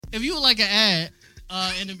if you would like an ad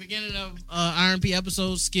in the beginning of RMP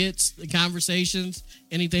episodes, skits, conversations,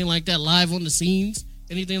 anything like that, live on the scenes,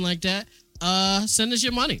 anything like that, send us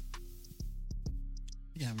your money.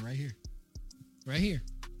 Yeah, I'm right here. Right here.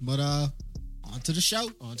 But on to the show.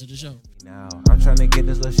 Now I'm trying to get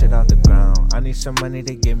this little shit off the ground. I need some money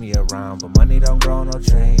to get me around, but money don't grow on no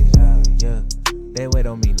trees. Yeah, they wait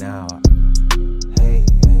on me now. Hey,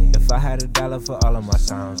 if I had $1 for all of my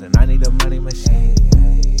sounds, and I need a money machine.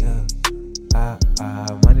 Yeah,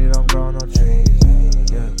 money don't grow on no trees.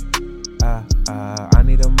 Yeah, I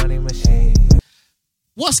need a money machine.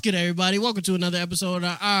 What's good, everybody? Welcome to another episode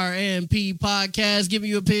of our RMP podcast, giving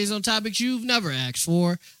you opinions on topics you've never asked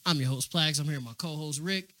for. I'm your host, Plax. I'm here with my co-host,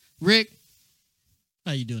 Rick. Rick,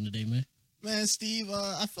 how you doing today, man? Man, Steve,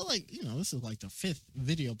 I feel like, this is like the 5th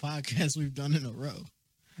video podcast we've done in a row.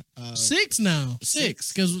 6 now.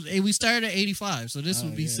 6, because we started at 85, so this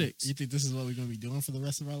would be 6. You think this is what we're going to be doing for the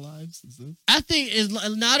rest of our lives? I think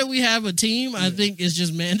now that we have a team, I think it's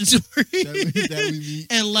just mandatory. that we meet.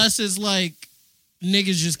 Unless it's like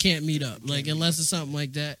niggas just can't meet up. Like, unless it's something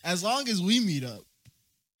like that. As long as we meet up.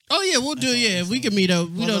 Oh, yeah, we'll do it. Yeah, if we can meet up.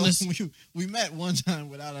 We met one time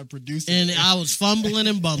without our producer. And I was fumbling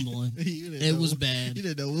and bumbling. It was bad. You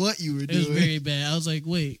didn't know what you were It doing. was very bad. I was like,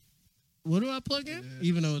 wait, what do I plug in? Yeah.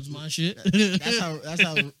 Even though it's my shit.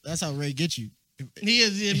 That's how Ray gets you.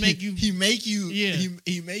 He make you. He make you. Yeah.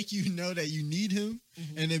 He make you know that you need him,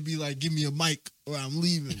 and then be like, "Give me a mic, or I'm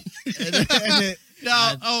leaving."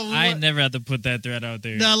 I ain't never had to put that threat out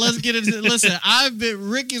there. No, let's get into. Listen,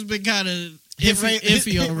 Rick has been kind of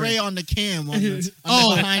iffy on Ray on the cam on the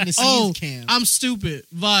behind the scenes cam. I'm stupid.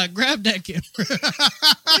 Vod, grab that camera.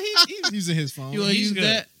 He's using his phone. You want to use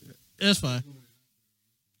that? That's fine.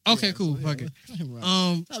 Okay, cool. Fuck it.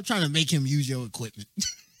 Stop trying to make him use your equipment.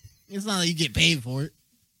 It's not like you get paid for it.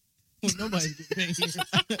 Well, nobody gets paid.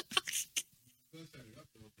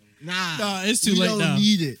 Nah, it's too late now. You don't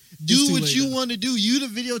need it. Do what you want to do. You the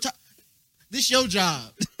video This your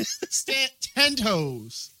job. Stand 10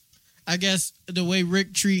 toes. I guess the way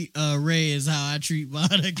Rick treat Ray is how I treat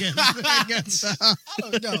Vod. I guess. I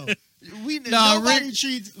don't know. Nobody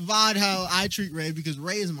treats Vod how I treat Ray because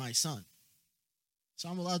Ray is my son. So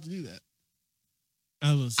I'm allowed to do that.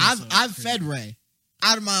 I've fed Ray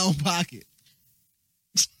out of my own pocket.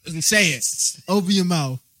 Say it. Open your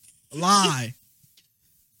mouth. Lie.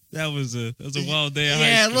 That was a wild day of high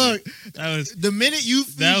Yeah, school. look. That was the minute you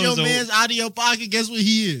feed your man's out of your pocket, guess what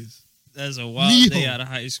he is? That's a wild day out of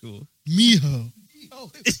high school. Mijo.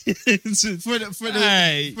 For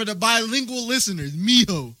the bilingual listeners,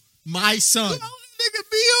 Mijo, my son. Oh, nigga,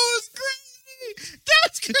 Mijo is crazy.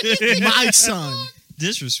 That's crazy. My son.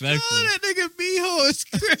 Disrespectful. Oh, that nigga Mijo is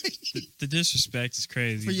crazy. The disrespect is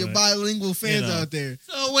crazy. For your bilingual fans out there.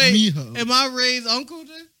 So wait, Mijo. am I Ray's uncle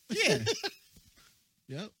then? Yeah.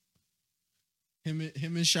 Yep. Him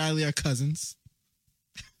and Shiley are cousins.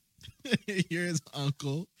 You're his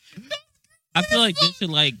uncle. I feel like this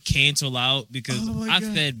should cancel out because I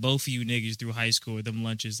God. fed both of you niggas through high school with them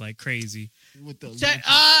lunches like crazy. With the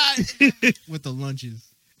lunches.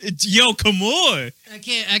 Yo, come on. I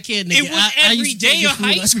can't. Nigga. It was every day of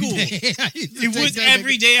high school. It was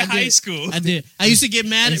every day of high school. I did. I used to get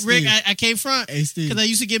mad at Rick. I came front because I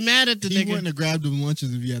used to get mad at the He nigga. wouldn't have grabbed them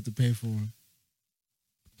lunches if you had to pay for them.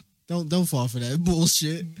 Don't fall for that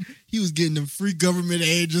bullshit. He was getting them free government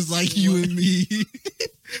aid just like you and me.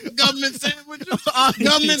 Government sandwich.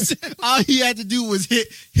 All he had to do was hit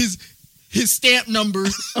his stamp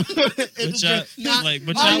numbers. But y'all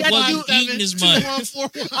wasn't eating as much. All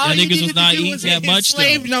Y'all he niggas needed was not to do eating was that hit much,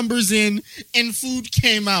 slave though. numbers in, and food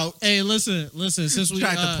came out. Hey, listen. Since we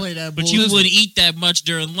Tried to play that But bullshit. you wouldn't eat that much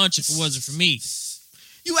during lunch if it wasn't for me.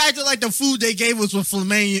 You acted like the food they gave us was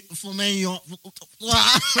filet.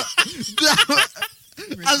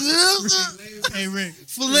 Hey, Rick.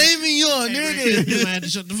 Filet mignon. There it is. You might have to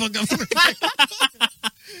shut the fuck up.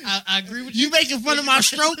 I agree with you. You making fun of my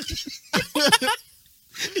stroke?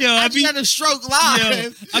 Yo, I just had a stroke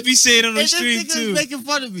live. I be saying on the And this stream nigga too. is making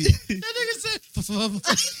fun of me. That nigga said, what's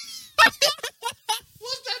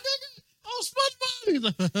that nigga? Oh, SpongeBob. He's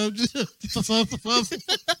like, who's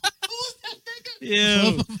that nigga?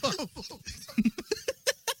 Yeah. What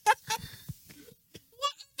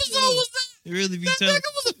episode was that? It really be That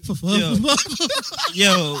tough. nigga was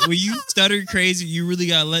Yo, when you stutter crazy, you really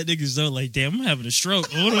gotta let niggas know, like, damn, I'm having a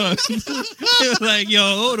stroke. Hold on. Like, yo,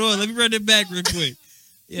 hold on. Let me run it back real quick.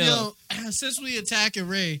 Yo, since we attacking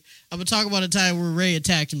Ray, I'm gonna talk about a time where Ray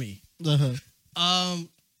attacked me.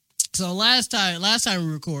 So last time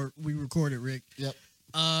we recorded, Rick. Yep.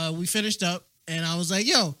 We finished up, and I was like,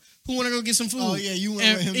 "Yo, Who want to go get some food? Oh yeah, you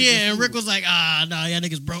went with him. And Rick was like, nah, y'all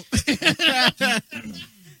niggas broke.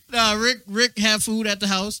 Nah, Rick had food at the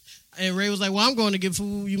house, and Ray was like, well, I'm going to get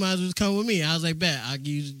food. You might as well come with me. I was like, bet. I'll give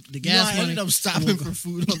you the gas money. I ended up stopping for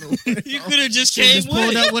food on the way. You could have just Just came pulled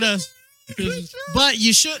with. up with us. But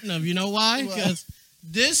you shouldn't have. You know why? Why? Because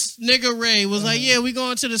this nigga Ray was like, yeah, we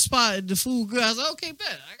going to the spot, the food good. I was like, okay,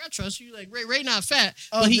 bet. I got trust you. Like, Ray not fat,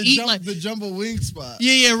 but he eat like... the jumbo wing spot.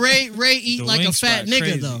 Yeah, Ray eat The like a wing fat spot, nigga,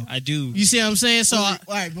 crazy. though. I do. You see what I'm saying? So All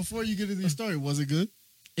right, before you get into the story, was it good?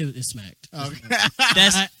 it smacked. Okay.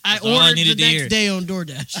 That's I that's all I ordered needed the to next hear. day on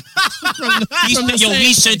DoorDash. From the Yo, same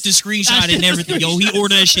he sent place. the screenshot and everything. Yo, he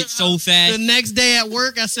ordered that shit so The fast. next day at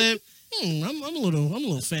work, I said, I'm a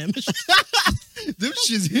little famished. Them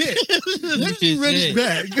shits hit. Them shits shits ready hit.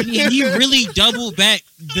 back. He really doubled back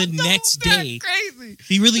the next day. Crazy.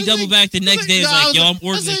 He really It's doubled like- back the next day. It's No, I like, was yo, like- I'm ordering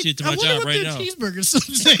I was this like, shit to I my wonder job what right their now. cheeseburger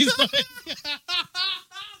sauce tastes like.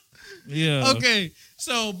 Yeah. Okay,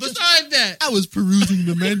 so besides that, I was perusing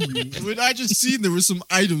the menu when I just seen there were some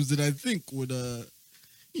items that I think would,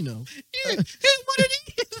 you know, here's what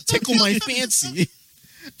it is. tickle my fancy.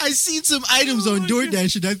 I seen some items on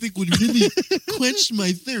DoorDash that I think would really quench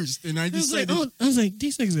my thirst, and I decided, I was like,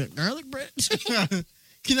 these niggas got garlic bread.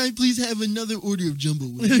 can I please have another order of jumbo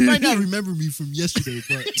wings? You might not remember me from yesterday,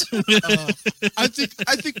 but I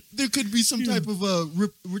think there could be some type of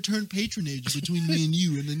return patronage between me and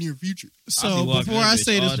you in the near future. So I'll be walking before that I bitch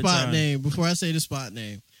say the all the spot time.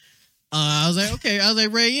 name, I was like, okay. I was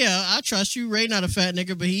like, Ray, yeah, I trust you. Ray not a fat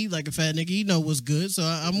nigga, but he like a fat nigga. He know what's good, so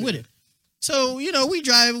I'm with it. So, you know, we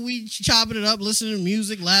driving, we chopping it up, listening to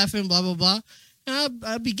music, laughing, blah, blah, blah. And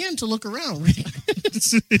I began to look around, Ray.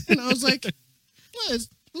 And I was like, well, it's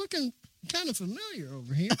looking kind of familiar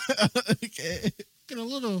over here. Okay. Looking a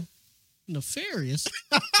little nefarious.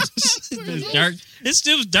 It's dark. It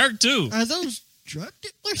still was dark too. Are those drug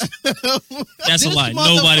dealers? That's a This lie.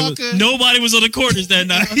 motherfucker- Nobody was on the corners that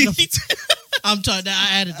night. I'm talking.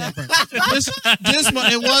 I added that part.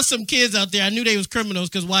 It was some kids out there. I knew they was criminals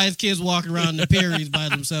because why is kids walking around in the Perry's by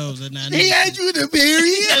themselves? And I knew He had you in the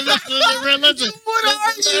berry. listen. What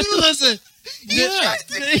are you? Listen.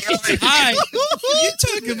 Hi. You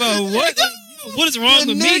talking about what? What is wrong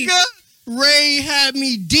The with me? nigga Ray had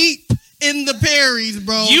me deep in the Perry's,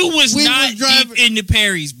 bro. You was We not driving- deep in the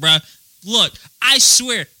Perry's, bruh. Look, I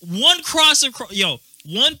swear, one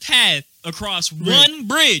path across one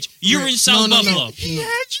bridge. You're Rick, in South no. Buffalo. He had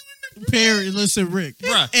you in the Perry, listen, Rick.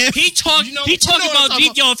 Bruh, If- he talking you know about what I'm deep,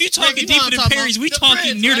 talking yo. If you're talking Rick, you know deep what in I'm the talking Perry's, about. we The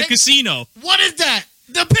talking bridge, near the right? casino. What is that?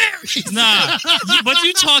 The Perry's. Nah, but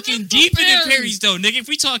you talking deep in the Perry's. Perry's though, nigga. If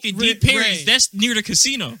we talking Rick, deep Perry's, Ray. that's near the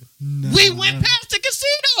casino. We went past the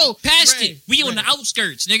casino. Past Ray, it, we on Ray. the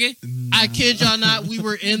outskirts, nigga. I kid y'all not. We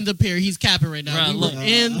were in the Perry. He's capping right now. Bruh, we look, were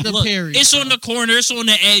in the Look, Perry. it's on the corner. It's on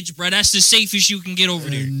the edge, bro. That's the safest you can get over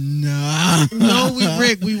there. Nah. No,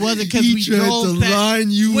 Rick, we wasn't because He we tried drove to past.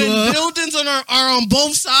 line you When up. buildings are on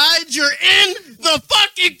both sides, you're in the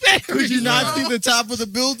fucking Perry. Could you not see the top of the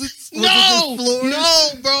buildings? Was it No, just floors?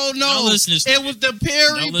 no, bro, no. Don't listen to this It was the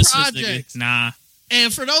Perry Don't listen to this project. nigga. Nah.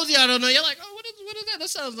 And for those of y'all who don't know, you're like, oh, what is that? That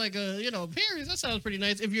sounds like Perry's. That sounds pretty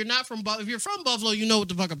nice. If you're not from, if you're from Buffalo, you know what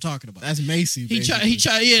the fuck I'm talking about. That's Macy. He tried.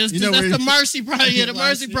 Yeah, You know that's where- the Mercy project. Yeah, the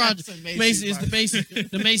Mercy That's project. the Macy's Macy is the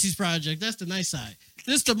project. Macy's project. That's the nice side.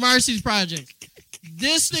 This is the Mercy's project.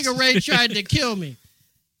 This nigga Ray tried to kill me.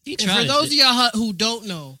 He And for tried. those of y'all who don't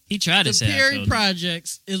know, He tried the to say Perry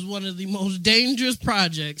Projects is one of the most dangerous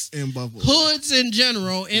projects, in Buffalo. hoods in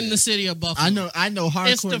general, in the city of Buffalo. I know It's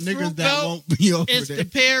hardcore the niggas Fruit that Belt. won't be over It's there. the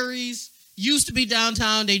Perry's. Used to be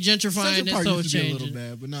downtown. They gentrifying Central it, Park so used it's to be a changing. little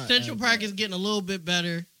bad, but not Central as Park bad. is getting a little bit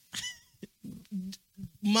better.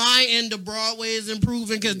 My end of Broadway is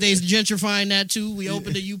improving because they gentrifying that too. We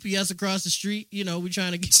opened a UPS across the street. You know, we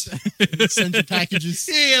trying to get Central packages.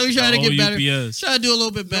 yeah, we trying to get better. UPS. Try to do a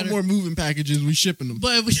little bit No better. more moving packages. We shipping them.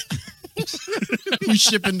 But we, We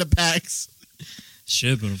shipping the packs.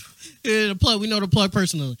 Ship him. the plug, we know the plug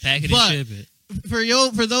personally. Pack it But and ship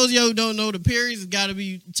it. for those of you who don't know, the Perry's has got to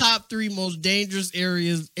be top 3 most dangerous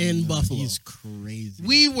areas in Buffalo. He's crazy.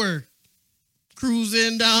 We were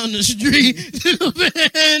cruising down the street to the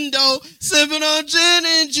window, sipping on gin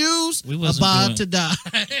and juice, We wasn't about doing- to die.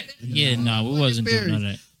 Yeah, nah, we wasn't doing none of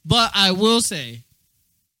that. But I will say,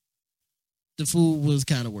 the food was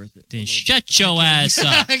kind of worth it. Then shut your ass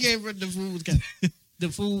up. I gave her the food was kind. The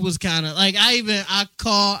food was kind of like I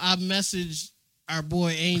messaged our boy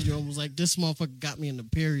Angel and was like, "This motherfucker got me in the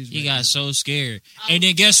Perry's." He right got now." so scared. And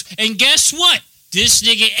then guess what? This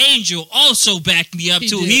nigga Angel also backed me up He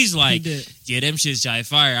too. did. He's He like, did. yeah, them shit's jai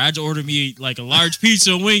fire. I just ordered me like a large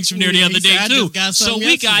pizza and wings from there the Yeah, other he day said, I too. just got So something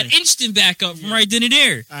we got yesterday. instant backup from right then and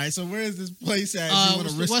there. All right, so where is this place at? If you want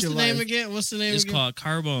to risk what's your the name life? again? What's the name It's again? called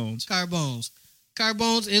Carbones. Carbones.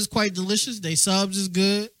 Carbones is quite delicious. They subs is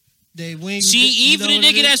good. They wings. See, you even know the what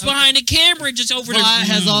it nigga is? that's behind the camera just over there. Vlad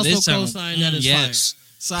has also this sound- co-signed that it's yes.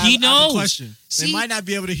 So He I have a knows. question. See? They might not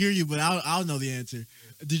be able to hear you, but I'll know the answer.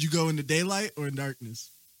 Did you go into daylight or in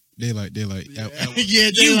darkness? Daylight. Yeah,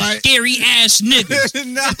 You daylight. scary ass nigga.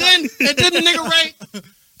 No. And then the nigga Ray.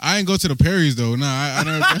 I ain't go to the Perry's though. Nah, I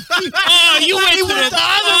never. Oh, you went to the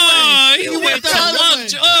other way. You went the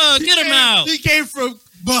to other way. Get him out. He came from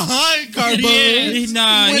behind Carbone. Yeah,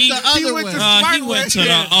 nah, He went he the other went way. to he went to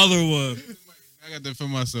the other one. I got that for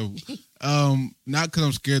myself. Not because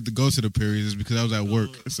I'm scared to go to the Perry's, it's because I was at work.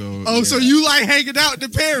 So Oh, yeah. so you like hanging out at the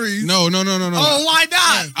Perry's? No. Oh, why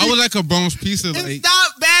not? I was like a Bronx pizza. It's Like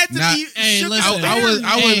not bad to not- be Hey, shook listen. at the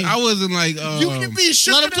Perry's. I wasn't like You can be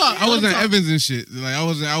shook Let at him the talk. I was in Let him talk. Evans and shit. Like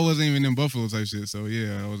I wasn't even in Buffalo type shit. So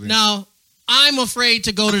yeah, I was in. Now, I'm afraid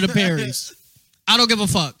to go to the Perry's. I don't give a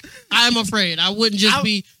fuck. I'm afraid. I wouldn't just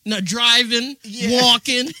be driving, Yeah.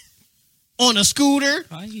 walking on a scooter,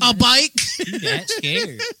 a bike. He got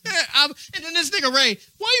scared. And then this nigga Ray,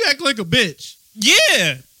 why you act like a bitch?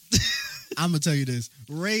 Yeah. I'm gonna tell you this.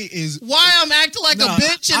 Ray is. Why I'm acting like No, a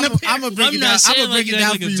bitch in the I'm gonna break I'm it not down. I'm saying gonna break like it you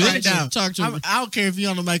down act for like you a right bitch. now. Talk to me. I don't care if you're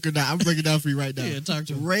on the mic or not. I'm breaking it down for you right now. Yeah, talk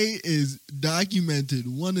to me. Ray is documented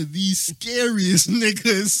one of the scariest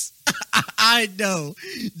niggas I know.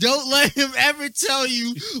 Don't let him ever tell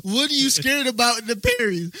you what are you scared about in the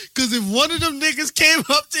Perry's. Because if one of them niggas came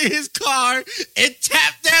up to his car and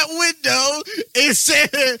tapped that window and said,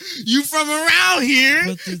 "You from around here?"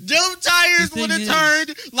 But the- them tires the would have thing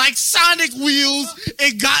turned like Sonic wheels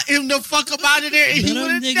and got him the fuck up out of there, and he None would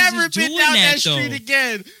of have them niggas never is been doing down that, that street though.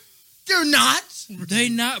 again. They're not. They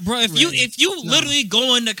not, bro. If you literally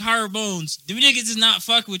go into Carbones, them niggas is not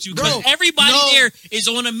fucking with you. Because Bro, everybody no. there is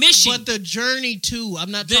on a mission. But the journey too.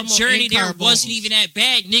 I'm not The talking journey about in there Carbones. wasn't even that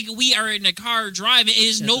bad, nigga. We are in the car driving.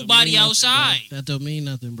 There's That don't nobody mean nothing, outside. bro. That don't mean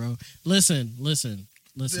nothing, bro. Listen.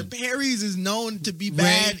 The Perry's is known to be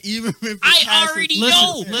bad, even if it's I passive. already Listen,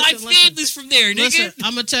 know. listen, My listen. family's from there, nigga. Listen,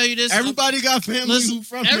 I'm gonna tell you this. Everybody got family Listen, who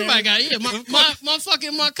from everybody there. got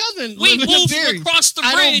my cousin. We live in moved the from Perry's. across the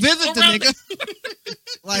I bridge. don't visit the around nigga.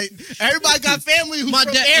 Like everybody got family who My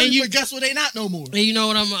from dad- there, and you- but guess what? They not no more. And you know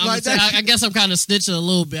what I'm Like saying? that- I guess I'm kind of snitching a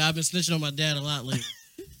little bit. I've been snitching on my dad a lot lately.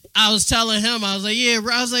 I was telling him, I was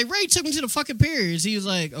like, Ray took me to the fucking Perry's. He was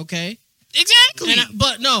like, okay. Exactly. And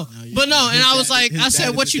and I was like, I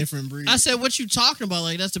said, what you? Different breed. I said, what you talking about?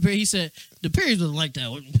 Like, that's the Perry. He said, the Perry's wasn't like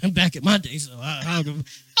that back in my day. So I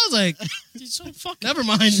was like, It's so fucking never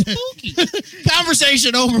mind. spooky.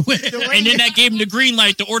 Conversation over with. And then that gave him the green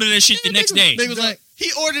light to order that shit the next day. They was like, he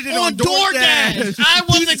ordered it on on DoorDash. I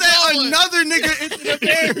wasn't He sent going. another nigga into the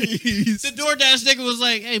Perry's. The DoorDash nigga was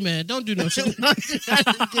like, hey man, don't do no shit.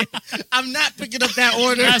 I'm not picking up that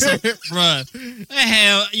order. That's bruh.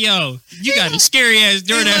 Hell, yo, you got a scary ass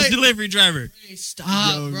DoorDash like- delivery driver.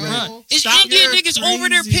 Stop, Yo, bro. Bruh. It's Stop, Indian you're niggas over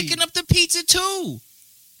there crazy. picking up the pizza too.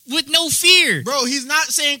 With no fear. Bro, he's not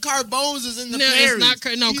saying Carbones is in the No, it's Perry's. not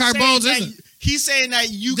Car- no, He's Carbones saying that- isn't. He's saying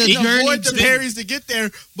that you The can journey avoid the to- Perry's to get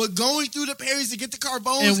there, but going through the Perry's to get to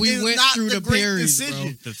Carbones And we is went not through the the great Perry's,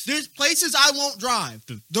 decision. bro. There's places I won't drive.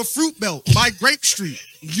 The Fruit Belt by Grape Street.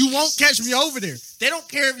 You won't catch me over there. They don't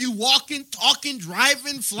care if you walking, talking,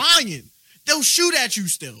 driving, flying. They'll shoot at you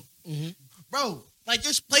still. Mhm. Bro, like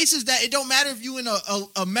there's places that it don't matter if you in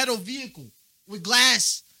a metal vehicle with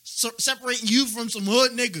glass separating you from some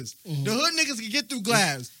hood niggas. Mhm. The hood niggas can get through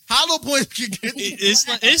glass. Hollow points can get through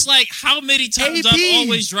It's like how many times APs. I've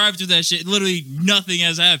always drive through that shit. Literally nothing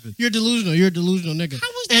has happened. You're delusional. You're a delusional nigga. How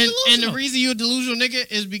was that And the delusional? reason you're a delusional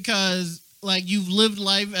nigga is because like you've lived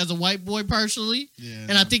life as a white boy partially,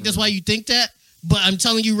 and I think that's why you think that. But I'm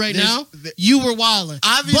telling you right There's- now, th- you were wilding.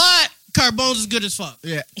 Obvious- But Carbones is good as fuck.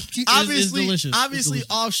 Yeah. It's Obviously, delicious. It's obviously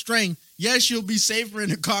delicious. off strength. Yes, you'll be safer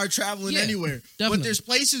in a car traveling Yeah, anywhere. definitely. But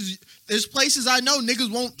there's places I know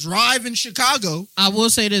niggas won't drive in Chicago. I will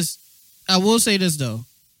say this though.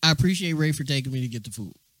 I appreciate Ray for taking me to get the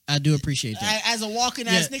food. I do appreciate that. As a walking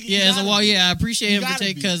ass nigga. Yeah, as a wall, yeah, I appreciate You him for gotta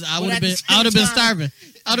taking be. because I But would have at the been, same I would have been time, starving.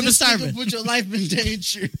 I would have been This nigga starving. put your life in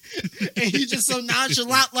danger, and he just so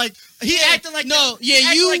nonchalant. Like he acted like no, he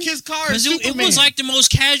acted you like his car is Because it Superman. was like the most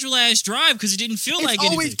casual ass drive because it didn't feel it's like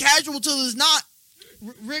always anything. casual till it's not.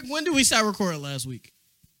 Rick, when did we start recording last week?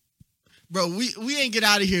 Bro, we ain't get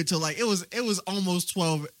out of here till like it was almost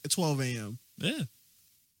 12 a.m. Yeah.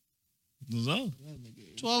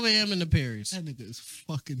 So, 12 a.m. in the Perrys. That nigga is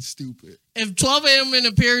fucking stupid. If 12 a.m. in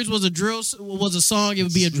the Perrys was a song, it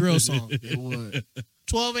would be a drill song. It would.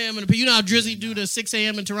 12 a.m. in the Perrys. You know how Drizzy do the 6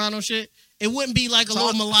 a.m. in Toronto shit? It wouldn't be like a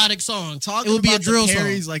little melodic song. It would be a drill the song.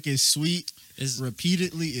 Perrys like it's sweet.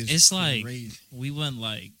 Repeatedly is It's like crazy. we went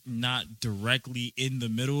like not directly in the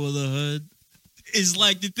middle of the hood. It's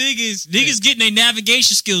like the thing is niggas getting their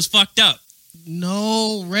navigation skills fucked up.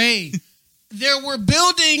 No, Ray. There were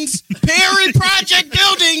buildings, Perry Project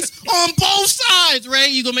buildings on both sides. Ray,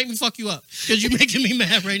 you gonna make me fuck you up because you're making me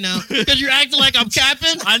mad right now because you're acting like I'm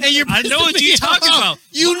capping. I know what you're talking about.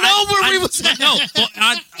 You know where we was at. No,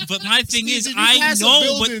 but my thing is, I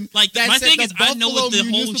know what. Like my thing is, I know what the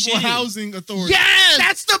whole shit is. Housing Authority. Yes,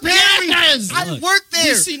 That's the Perry. Yes. I worked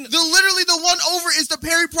there. seen- Literally the one over is the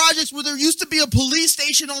Perry Projects where there used to be a police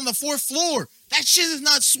station on the 4th floor. That shit is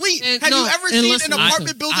not sweet. And Have no, you ever and seen listen, an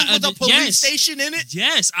apartment building with a police yes. station in it?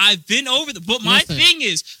 Yes, I've been over but my Listen. thing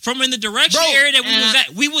is, from in the direction Bro, area that we and was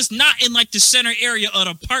at, we was not in like the center area of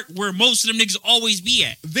the park where most of them niggas always be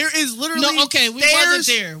at. There is literally No, okay, we stairs. wasn't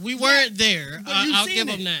there. We weren't there. But you've I'll seen give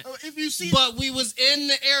it. them that. If you see, But we was in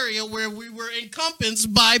the area where we were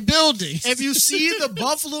encompassed by buildings. if you see the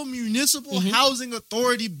Buffalo Municipal Housing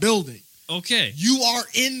Authority building, Okay. you are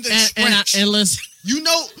in the and trench. and listen, you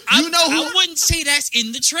know I who, wouldn't say that's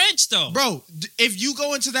in the trench though. bro. If you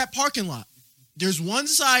go into that parking lot, there's one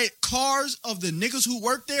side cars of the niggas who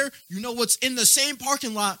work there. You know what's in the same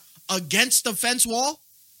parking lot against the fence wall?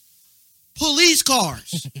 Police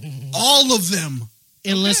cars, all of them.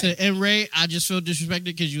 and listen, and Ray, I just feel disrespected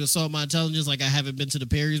because you assault my intelligence like I haven't been to the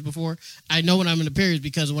Perrys before. I know when I'm in the Perrys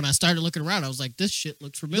because when I started looking around, I was like, this shit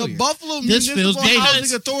looks familiar. The Buffalo This feels Municipal dangerous.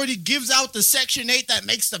 Housing Authority gives out the Section 8 that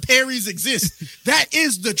makes the Perrys exist. That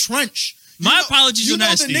is the trench. My apologies You on know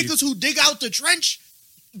that, the Steve. niggas who dig out the trench?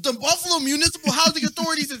 The Buffalo Municipal Housing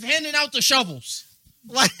Authorities is handing out the shovels.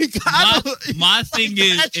 Like, My thing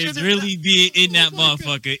that shit is is really being in that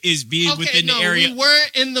motherfucker is being within the area. We were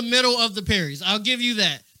in the middle of the Perrys. I'll give you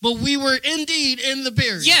that. But we were indeed in the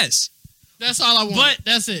Perrys. Yes. That's all I want. But-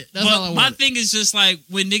 That's it. That's all I But want. my thing is just like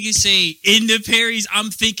when niggas say in the Perrys, I'm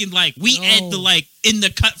thinking like we at the like in the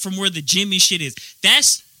cut from where the gym and shit is.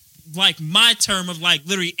 That's like my term of like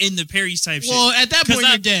literally in the Perrys type shit. Well, at that 'Cause point,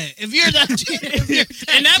 you're dead. If you're that,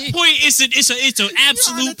 And that point, it's an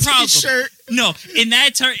absolute problem. T-shirt. No, in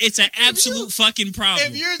that turn, it's an absolute fucking problem.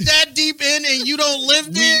 if you're that deep in and you don't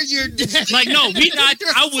live there, you're dead. Like no, we not.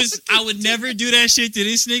 I would never do that shit to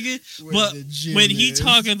this nigga. But the gym when he is.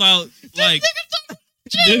 talking about like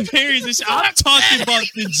the Perrys and shit, I'm talking about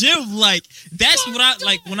the gym. Like that's what I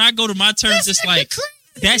like when I go to my terms. It's like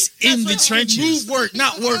that's in the trenches. Move work,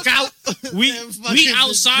 not work out. We fucking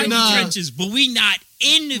outside Nah. the trenches, but we not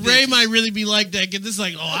in the Ray might really be like that because it's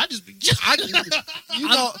like, oh, I just be. You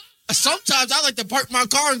know, sometimes I like to park my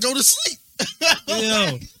car and go to sleep.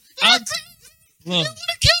 Yo, look,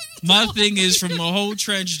 my thing is from the whole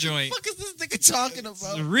trench joint. What is this nigga talking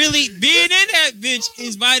about? Really, being in that bitch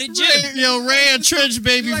is by the gym. Yo, Ray a trench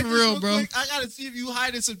baby You like for this real, real bro. quick? I gotta see if you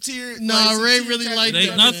hiding some tears. Nah, Ray really like It ain't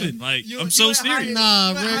that, nothing. Like You- I'm you so ain't serious. hiding- Nah,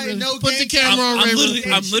 you Ray, hiding really, no put the game. camera on Ray.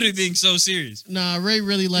 I'm literally being so serious. Nah, Ray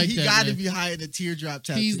really like He that. gotta man. be hiding a teardrop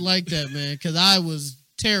tattoo. He's like that, man. Because I was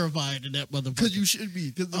terrified of that Because motherfucker. you should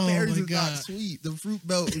be. Because the Oh Perrys my is God. not sweet. The fruit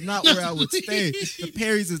belt is not where I would stay. The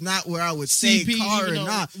Perrys is not where I would stay. CP, Car you or know,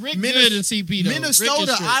 not. Rick good in CP though. Rick is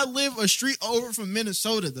Minnesota. straight. I live a street over from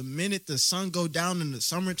Minnesota. The minute the sun go down in the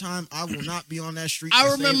summertime, I will not be on that street. I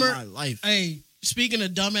to remember- save my life. Hey, speaking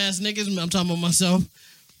of dumbass niggas, I'm talking about myself.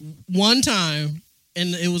 One time,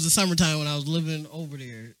 and it was the summertime when I was living over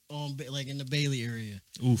there on like in the Bailey area.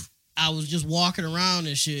 Oof. I was just walking around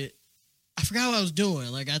and shit. I forgot what I was doing.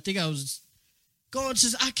 Like I think I was going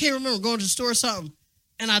to I can't remember going to the store or something.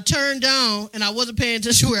 And I turned down and I wasn't paying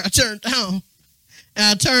attention where I turned down. And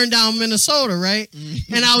I turned down Minnesota, right?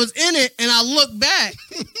 And I was in it and I looked back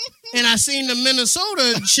and I seen the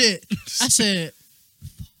Minnesota shit. I said,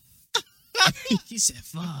 He said,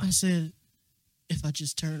 "Fuck." I said, if I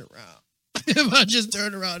just turn around. If I just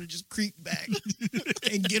turn around and just creep back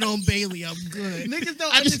and get on Bailey, I'm good. Niggas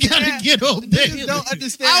don't I just understand. gotta get on Bailey. Niggas don't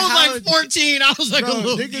understand. I was how like 14. I was like Bro, a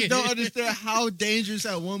little niggas kid. don't understand how dangerous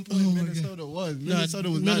at one point Oh my Minnesota was. Nah, Minnesota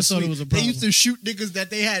was Minnesota not sweet. was a They problem. used to shoot niggas that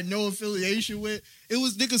they had no affiliation with. It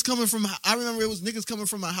was niggas coming from. I remember it was niggas coming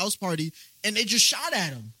from a house party and they just shot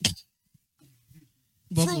at him.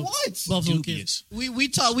 Buffalo, For what? Buffalo Dubious. kids.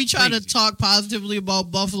 We try to talk positively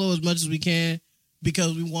about Buffalo as much as we can.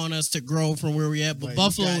 because we want us to grow from where we at. But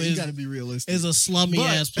Buffalo you gotta be realistic. is a slummy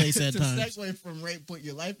ass place at to times. segue from Ray put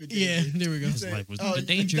your life in danger. Yeah, there we go. His life was not in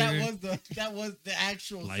danger. That was the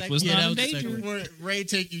actual Life segue was Yeah, not that in was the danger. second where Ray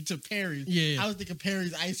take you to Perry's. Yeah. I was thinking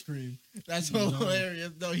Perry's ice cream. That's No.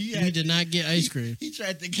 hilarious. No, We did not get ice cream. He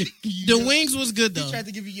tried to give you The wings was good He though. tried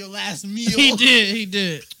to give you your last meal. He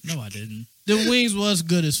did. No, I didn't. The wings was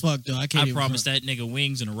good as fuck though. I can't. I even promised front. that nigga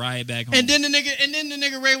wings and a ride back home. And then the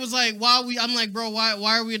nigga Ray was like, I'm like, bro, why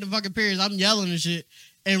are we in the fucking periods? I'm yelling and shit.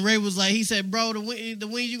 And Ray was like, he said, bro, the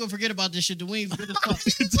wings, you gonna forget about this shit. The wings good as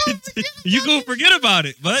fuck. you gonna forget about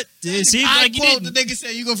it, but it seems I like you quote, didn't. the nigga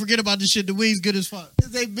said, you gonna forget about this shit. The wings good as fuck.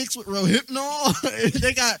 They mixed with Rohypnol.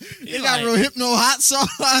 they got like- Rohypnol hot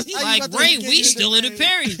sauce. He How you like, about to Ray, get we in still in the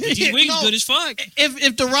Perry's. But these wings No. good as fuck.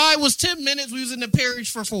 If the ride was 10 minutes, we was in the Perry's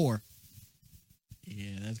for 4.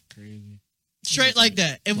 Yeah, that's crazy. Straight like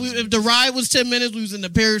that. If the ride was 10 minutes, we was in the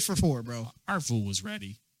Perry's for 4, bro. Our food was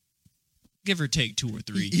ready. Give or take 2 or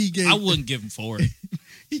 3. He gave- I wouldn't give him 4.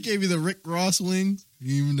 He gave you the Rick Ross wings. You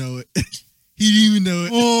didn't even know it. He didn't even know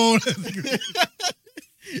it. Oh,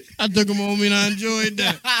 I took him home and I enjoyed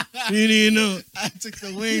that. He didn't even know it. I took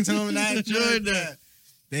the wings home and I enjoyed that.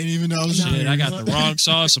 They didn't even know I was Shit, I got serious. the wrong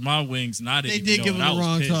sauce on my wings, and I didn't They did even give know him it. the I was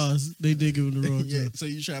wrong pissed. sauce. They did give him the wrong Yeah, sauce. so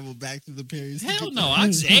you traveled back to the Perry's. Hell no, I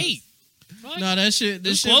just ate. No, that shit. It's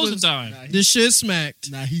This shit closing was. time. This shit smacked.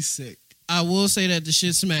 Nah, he's sick. I will say that the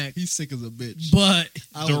shit smacked. He's sick as a bitch. But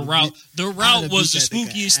I The would've route, beat- the I'd route have was the beat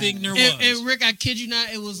that nigga spookiest thing there was. and Rick, I kid you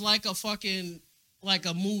not, it was like a fucking like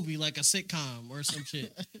a movie, like a sitcom or some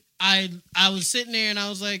shit. I was sitting there and I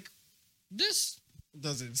was like, this.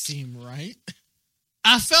 doesn't seem right.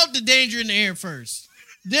 I felt the danger in the air first.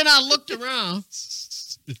 Then I looked around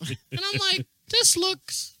and I'm like, this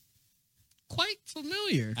looks quite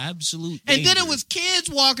familiar. Absolute. And then it danger. was kids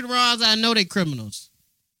walking around. I was like, I know they criminals.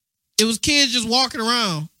 It was kids just walking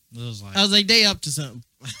around. It was like, I was like, they up to something.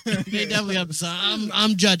 They definitely up to something.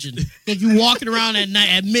 I'm judging. If you walking around at night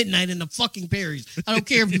at midnight in the fucking Perry's, I don't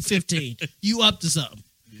care if you're 15. You up to something.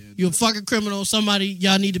 You a fucking criminal. Somebody,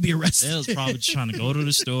 y'all need to be they was arrested. probably just trying to go to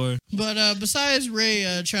the store. But besides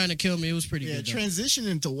Ray trying to kill me, it was pretty Yeah, good. though.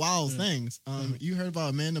 transitioning to wild things. You heard about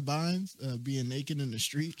Amanda Bynes being naked in the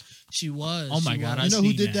street? She was. Oh my She God, was. You know who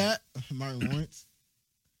seen did that. that? Martin Lawrence.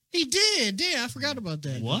 He did. Damn, I forgot about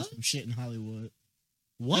that. What? Some shit in Hollywood.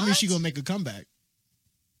 What? I mean, she gonna make a comeback.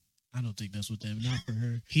 I don't think that's what that. Not for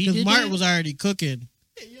her. He Because did Martin that? was already cooking.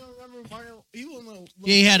 Yeah, you don't remember Martin? He was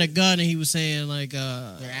Yeah, he had a gun and he was saying like,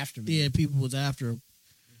 They're after me. yeah, people was after him.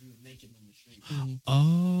 He was naked in the street.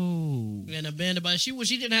 Oh. And Amanda Bynes,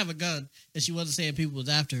 she didn't have a gun, and she wasn't saying people was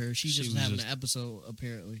after her. She just She was was having just- an episode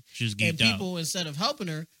apparently, She was and geeked out. people instead of helping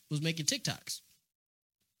her was making TikToks.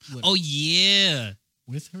 with Oh her. yeah.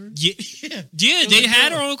 With her? Yeah. yeah, Yeah, It they was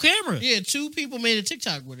had cool. her on camera. yeah. 2 people made a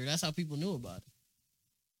TikTok with her. That's how people knew about it.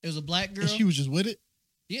 It was a black girl. And she was just with it?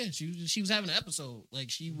 Yeah, she was having an episode. Like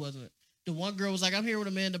she wasn't. The one girl was like, "I'm here with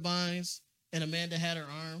Amanda Bynes," and Amanda had her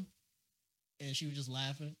arm, and she was just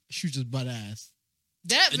laughing. She was just butt ass.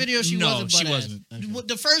 That video, she No, wasn't butt she ass. wasn't. Okay.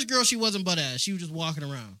 The first girl, she wasn't butt ass. She was just walking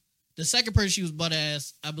around. The second person, she was butt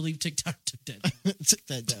ass. I believe TikTok took that. Took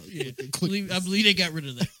that down. Yeah, I believe they got rid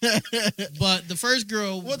of that. But the first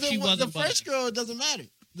girl, Well, she the wasn't butt first ass. girl, it doesn't matter.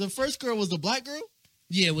 The first girl was the black girl?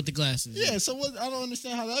 Yeah, with the glasses. Yeah, so I don't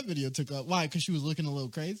understand how that video took up. Why? Because she was looking a little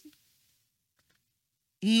crazy?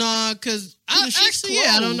 Nah, because Because she's actually,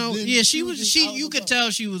 yeah, I don't know. clothed, then Yeah, she she was was. just out of You the could box. tell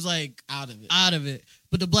she was like Out of it. out of it.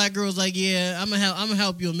 But the black girl was like, "Yeah, I'm gonna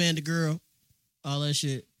help you, Amanda girl," all that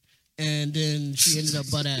shit. And then she ended up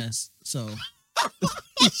butt ass. So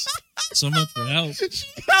So much for help.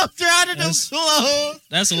 Helped her out of the That's- flow.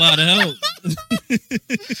 That's a lot of help.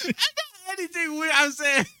 Anything weird, I'm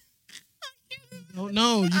saying. don't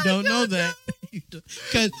know. You don't know that.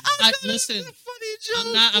 Because listen, Funny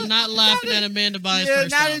joke. I'm not laughing at Amanda Bynes. Yeah,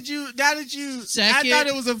 first now off. that you, Second, I thought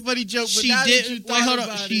it was a funny joke, but she now did. that you Wait, thought hold on.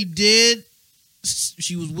 about She it, did.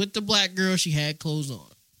 She was with the black girl. She had clothes on.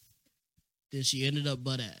 Then she ended up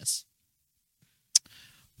butt ass.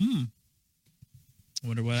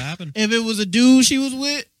 Wonder what happened. If it was a dude she was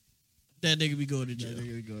with, that nigga be going to jail.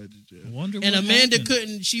 Wonder And what Amanda happened.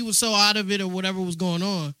 couldn't. She was so out of it or whatever was going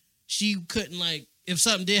on. She couldn't like. If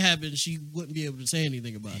something did happen, she wouldn't be able to say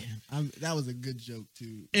anything about it. That was a good joke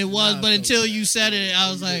too. It was, Now I but feel until bad. you said it,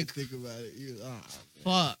 I was You didn't like, think about it.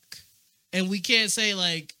 fuck. And we can't say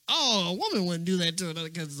like, oh, a woman wouldn't do that to another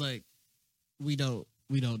because like, we don't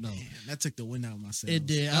know. Man, that took the wind out of my sails. It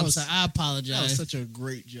did. That was, I that was apologize. such a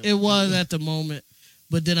great joke. It was at the moment,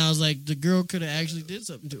 but then I was like, the girl could have actually did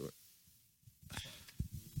something to her.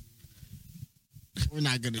 We're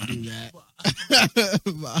not gonna do that.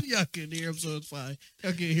 Y'all couldn't hear him, so it's fine.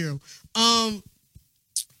 Y'all can't hear him.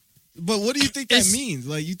 But what do you think that It's- means?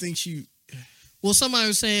 Like, you think she? Well, somebody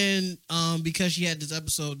was saying, because she had this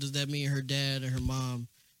episode, does that mean her dad and her mom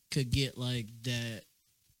could get like that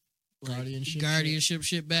guardianship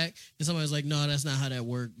shit back? And somebody was like, no, that's not how that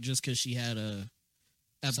worked. Just because she had a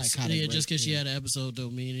episode, Psychotic just because she break, had an episode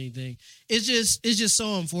don't mean anything. It's just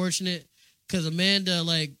so unfortunate because Amanda,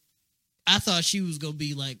 like, I thought she was gonna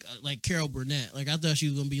be like Carol Burnett. Like, I thought she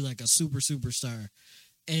was gonna be like a superstar,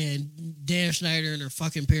 and Dan Schneider and her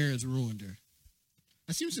fucking parents ruined her.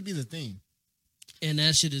 That seems to be the thing. And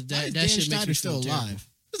that shit is Why is that Dan shit makes me Schneider still feel alive? terrible.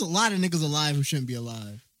 There's a lot of niggas alive who shouldn't be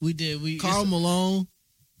alive. We Carl Malone,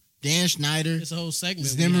 Dan Schneider. It's a whole segment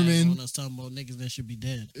Zimmerman. we had on us talking about niggas that should be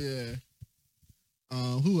dead. Yeah.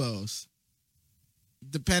 Who else?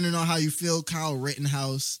 Depending on how you feel, Kyle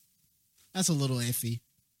Rittenhouse. That's a little iffy.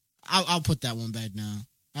 I'll put that one back now.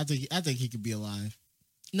 I think he could be alive.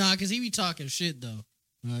 Nah, cause he be talking shit though.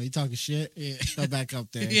 You talking shit? Yeah, Go back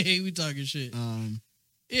up there. yeah, he be talking shit.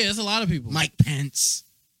 Yeah, it's a lot of people. Mike Pence.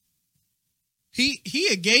 He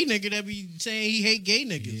a gay nigga that be saying he hate gay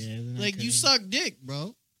niggas. Yeah, isn't that like you crazy? suck dick,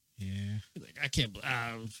 bro. Yeah. He's like I can't.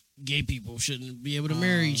 Gay people shouldn't be able to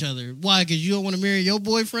marry each other. Why? Cause you don't want to marry your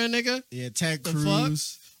boyfriend, nigga. Yeah, Ted The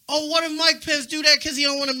Cruz. Oh, what if Mike Pence do that because he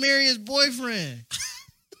don't want to marry his boyfriend?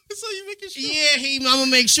 So you making sure? Yeah, I'm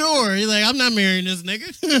gonna make sure. He's like, I'm not marrying this nigga.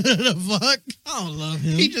 The fuck? I don't love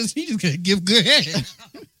him. He just gonna give good head.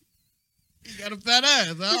 He got a fat ass.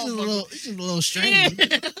 He's just a little strange.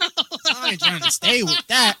 I ain't trying to stay with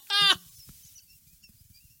that.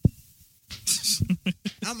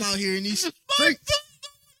 I'm out here in these streets.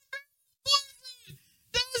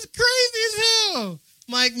 That was crazy as hell.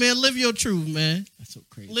 Mike, man, live your truth, man. That's so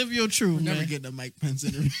crazy. Live your truth, We're man. never getting a Mike Pence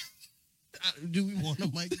interview. Do we want a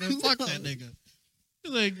Mike Pence? Fuck that nigga.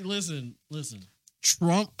 Like, listen.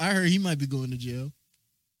 Trump, I heard he might be going to jail.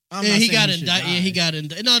 I'm Yeah, not he saying got should indicted. die. Yeah, he got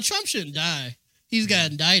indicted. No, Trump shouldn't die. He's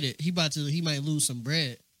got indicted. He might lose some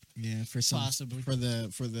bread. Yeah, for some Possibly. for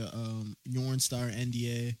the Yornstar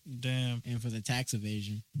NDA Damn. and for the tax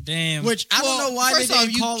evasion. Damn. Which I don't know why they first off,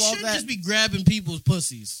 didn't you call all shouldn't that. just be grabbing people's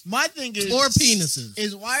pussies My thing is or penises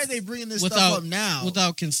is why are they bringing this Without- stuff up now?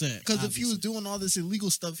 without consent. Because if he was obviously. doing all this illegal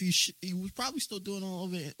stuff, he was probably still doing all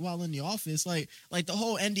of it while in the office. Like the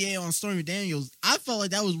whole NDA on Stormy Daniels, I felt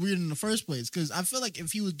like that was weird in the first place. Because I feel like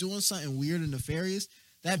if he was doing something weird and nefarious,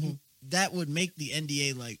 that would make the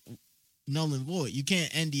NDA like null and void. You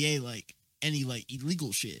can't NDA like any like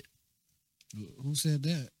illegal shit. Who said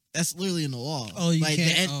that? That's literally in the law. Oh, you like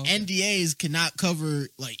can't- the okay. NDAs cannot cover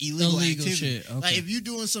like illegal activity. shit. Okay. Like if you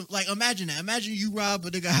doing some, like imagine that. Imagine you rob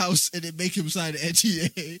a nigga house and then make him sign an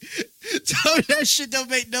NDA. Tell me that shit don't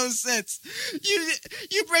make no sense.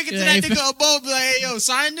 You break it to Yeah, that nigga up above, be like, hey yo,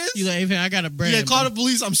 sign this. You like, hey, fam, I got a brand. Yeah, call bro. the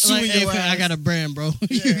police. I'm suing Like, hey, your fam, ass. I got a brand, bro.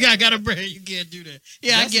 Yeah. I got a brand. You can't do that.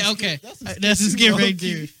 Yeah, That's I get a okay. skit- that's a skit That's a too, skit right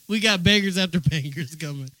low-key. there. We got bangers after bangers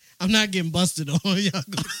coming. I'm not getting busted on.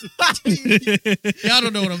 Y'all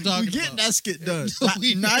don't know what I'm We talking getting about. that skit done. No,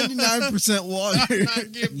 we not. 99% water. I'm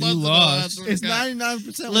not getting busted on. I lost. swear to It's God.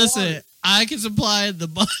 99% Listen, water. I can supply the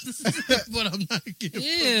bus, but I'm not getting.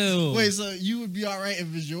 Ew. Wait, so you would be all right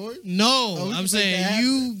if it's yours? No, Oh, we can I'm make saying that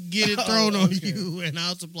you get it thrown Oh, on okay. you, and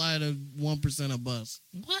I'll supply the 1% of bus.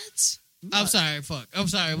 What? I'm sorry, fuck. I'm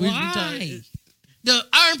sorry. Why? The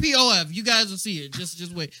RMPOF, you guys will see it.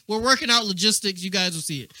 Just wait. We're working out logistics. You guys will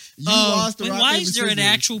see it. You lost the Then rock, why paper, is there an scissors.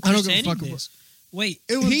 actual I don't give a percentage? fuck in about- this? Wait.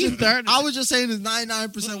 It was He just- started- I was just saying it's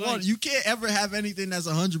 99% But, water. like- You can't ever have anything that's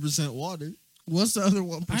 100% water. What's the other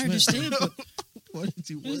 1%? I understand, but What did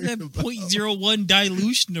you there's worry that about? 0.01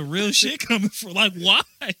 dilution of real shit coming from. Like, why?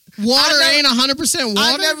 Water I ain't 100%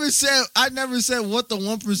 I water. never said what the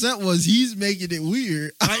 1% was. He's making it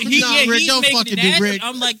weird. No, Rick, he's don't making fucking it do happen. Rick.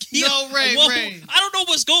 I'm like, No, Ray, whoa, Ray. I don't know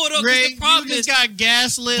what's going on. 'cause Rick, the problem you is, just got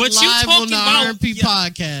gaslit But you live on talking the about- RMP yeah.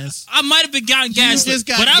 podcast. I might have been gotten You gas, just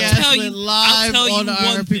got but I'll tell gaslit you, live I'll tell on you the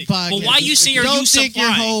one RMP thing. podcast. But why you say are Don't you think your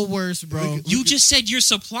supplying? whole worst, bro. Look You just said you're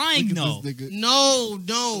supplying, Look though. at this nigga. No.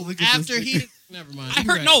 Look at this After he, nigga. never mind. I You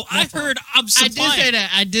heard right. no. My I fault. heard I'm I supplying. did say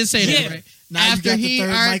that. I did say Yeah. that. Right. Now After you got he the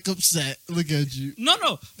third ar- mic upset. Look at you.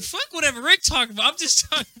 No, fuck whatever Rick talking about. I'm just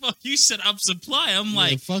talking about. You said I'm supplying. I'm Yeah,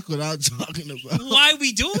 like, fuck what I'm talking about. why are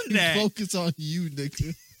we doing that? Focus on you,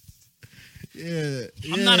 nigga.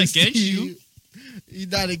 Yeah. I'm not against Steve. you. He's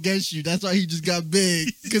not against you. That's why he just got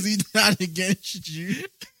big. Because he's not against you.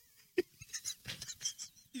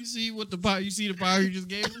 You see what the power? You see the power you just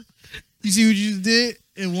gave him? You see what you just did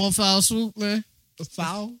in one foul swoop, man? A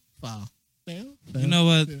foul? Foul. You know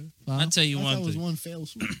what? Yeah. I'll tell you I thought one it was thing. one fail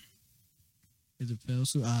swoop. Is it fell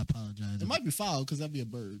swoop? I apologize. It might be foul because that'd be a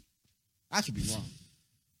bird. I could be wrong.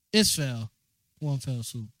 It's fell. One fell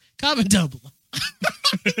swoop. Comment down below.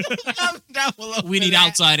 We need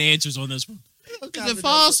outside answers on this one. Is it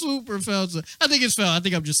fall swoop or fell swoop? I think it's fell. I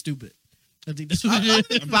think I'm just stupid. I think that's what it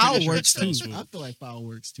is. Foul pretty sure works it's fell too. swoop. I feel like foul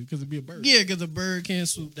works too because it'd be a bird. Yeah, because a bird can't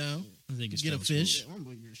swoop down. I think it's Get a fell swoop. fish. Yeah, I'm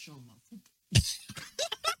like, you're showing my foot.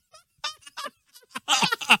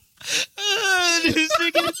 This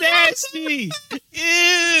nigga's nasty.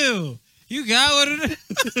 Ew. You got what it is.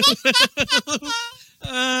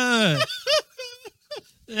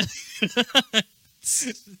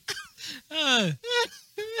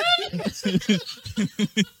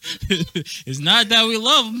 It's not that we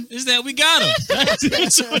love him, it's that we got him.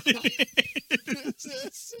 That's what it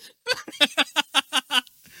is.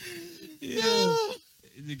 Yeah.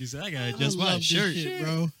 Nigga said, I gotta adjust my love this shirt, shit,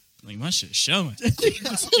 bro. Like, my shit's showing.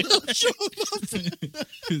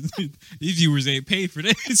 These viewers ain't paid for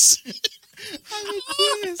this.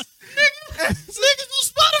 Niggas on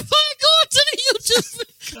Spotify going to the YouTube.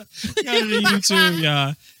 Go to the YouTube,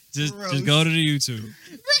 y'all. Just go to the YouTube.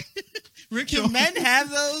 Rick, Can men have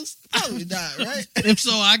those? Probably not, right? if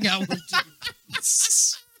so, I got one too.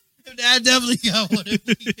 I definitely got one.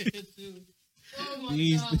 Oh my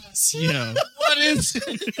God. Yo. What is it?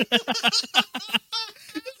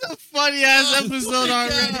 It's a funny ass episode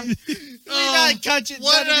already. not catching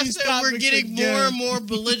What none of I these said, we're topics getting again. more and more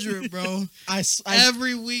belligerent, bro.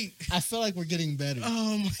 Every week. I feel like we're getting better.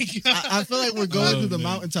 Oh my God. I feel like we're going Oh, to the man.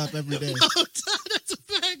 mountaintop every day. That's a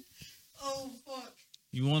fact. Oh fuck.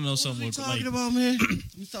 You want to know What something? was we Like, talking about, man?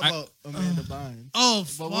 You talk about Amanda Bynes. Oh But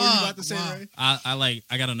fuck. what were you about to say, Wow. Ray?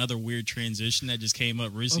 I got another weird transition that just came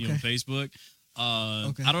up recently on Facebook.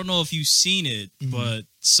 Okay. I don't know if you've seen it, Mhm. but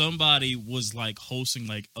somebody was like hosting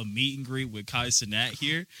like a meet and greet with Kai Cenat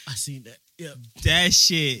here. I seen that. Yeah. That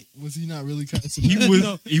shit, Was he not really kind of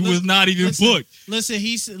he was not even listen. booked.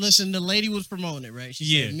 Listen, the lady was promoting it, right? She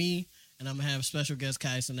Yeah. said me and I'm gonna have special guest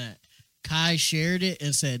Kai Cenat. Kai shared it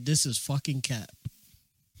and said, "This is fucking cap."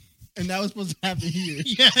 And that was supposed to happen here.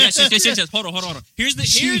 Yes. Hold on. Here's the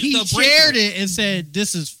He breaker. shared it and said,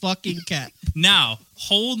 "This is fucking cap." Now,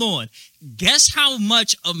 hold on. Guess how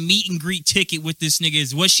much a meet and greet ticket with this nigga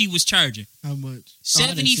is? What she was charging? How much?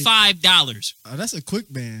 $75. Oh, that's a quick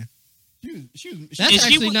ban. She was That's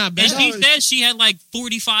actually not bad. And she said she had like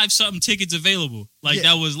 45 something tickets available, like Yeah.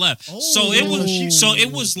 that was left. Oh. So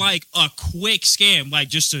it was like a quick scam, like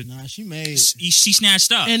just to Nah, she made. she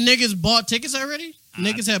snatched up. And niggas bought tickets already?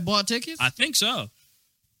 Niggas had bought tickets? I think so.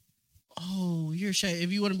 Oh, you're shy.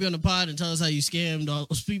 If you want to be on the pod and tell us how you scammed all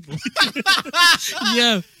those people,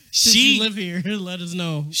 Yeah, since she you live here, let us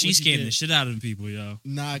know. she what you scammed did. the shit out of them people, yo.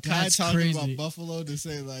 Nah, Kai That's talking crazy. about Buffalo to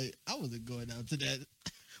say like I wasn't going out to that.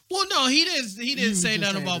 Well, no, he didn't. He didn't was say just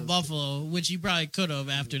nothing saying about it. Buffalo, which he probably could have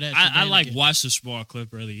after that. I like shenanigan. watched the small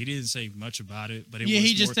clip earlier. He didn't say much about it, but it Yeah, was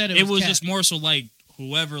he just more, said it was cap. just more so like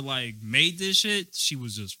whoever like made this shit, she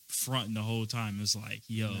was just fronting the whole time. It's like,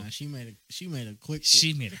 yo, Nah, she made a quick.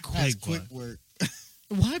 she made a that's quick quick one. work.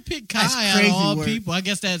 Why pick That's Kai out of crazy all work. people? I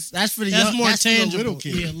guess that's That's for the that's young, more that's for the tangible. little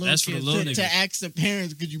kid. Yeah, little That's for the kids. little to, niggas. to ask the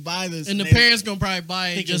parents, could you buy this? And the they- parents gonna probably buy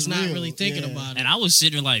it, think just it's not real. really thinking Yeah. about it. And I was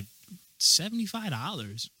sitting there like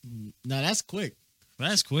 $75. Nah, that's quick.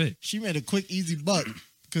 That's quick. She made a quick, easy buck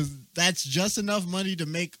because that's just enough money to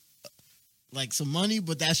make like some money,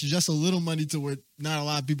 but that's just a little money to where not a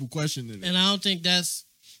lot of people questioning it. And I don't think that's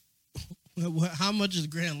how much is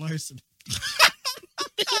Grant Larson.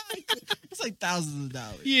 It's like thousands of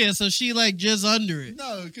dollars. Yeah, so she like just under it.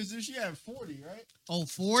 No, because she had 40, right? Oh, It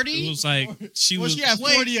 40? was like she Well, was. she had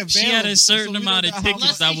 40 available. She had a certain so we amount don't of know how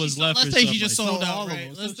tickets much- that was left. Let's or say she something just like sold So out, all of right?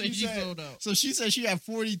 them. Let's So say she she said- sold out. So she said she had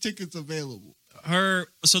 40 tickets available. her.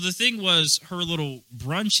 So the thing was, her little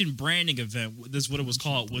brunch and branding event. This is what it was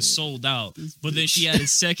called. Was sold out. But then she had a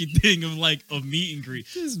second thing of like a meet and greet.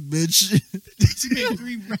 This bitch. She made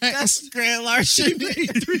 3 racks. That's Grant Larson. She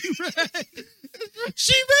made 3 racks.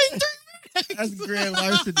 She made 3 racks. That's Grant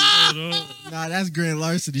Larson. Nah, that's Grant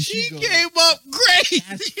Larson. She go- came up great.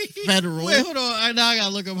 That's federal. Wait, hold on. Now I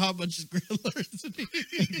gotta look up how much is Grant Larson.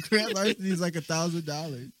 Grant Larson is like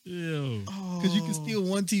 $1,000 Ew. because you can steal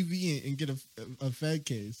one TV and get a Fed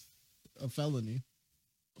case, a felony.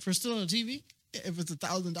 For stealing a TV? Yeah, if it's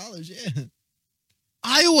 $1,000, yeah.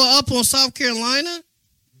 Iowa up on South Carolina?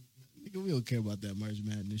 Nigga, we don't care about that March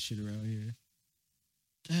Madness shit around here.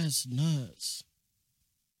 That's nuts.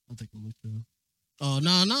 I'll take a look though. Oh,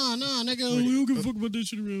 no, nigga. Wait, We don't give a fuck about that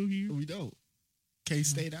shit around here. We don't. K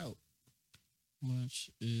State out. much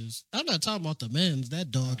is? I'm not talking about the men's,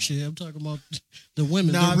 that dog shit. I'm talking about the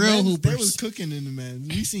women, Nah, the real man, hoopers. They was cooking in the men.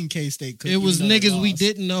 We seen K-State cook. It was even though they niggas we lost.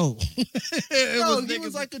 didn't know. No, he niggas-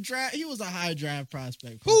 was like a draft. He was a high draft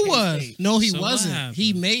prospect. from Who was? K-State. No, he So what wasn't. happened?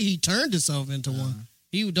 He turned himself into one.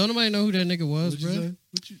 He don't nobody know who that nigga was, What'd you bro. say?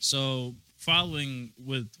 What you- So following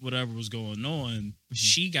with whatever was going on,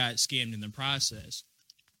 she got scammed in the process.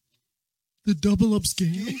 The double up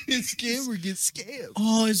scam. Scammer gets scammed.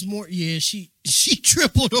 Oh, it's more. Yeah, she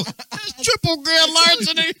tripled. Triple grand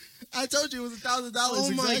larceny. I told you it was $1,000. Oh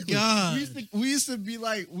my exactly. God. We used to be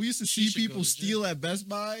like, we used to see should go people to steal at Best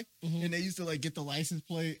Buy, Mhm. and they used to like get the license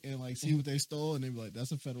plate and like see what they stole, and they'd be like,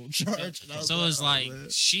 "That's a federal charge." And I was So it's "Oh, like man."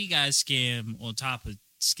 she got scammed on top of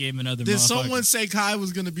scamming other Did motherfuckers. someone say Kai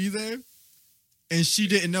was gonna be there, and she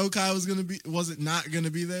didn't know Kai was not gonna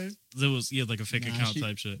be there? There was like a fake Nah, account she-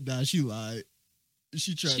 type shit. Nah, she lied.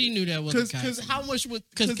 She tried. She knew that wasn't Because Kai. how much was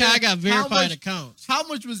Because Kai got verified accounts. How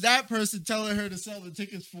much was that person telling her to sell the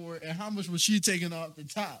tickets for, and how much was she taking off the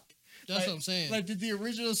top? That's what I'm saying. Like, did the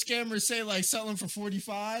original scammer say like selling for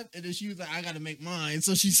 45, and then she was like, "I got to make mine,"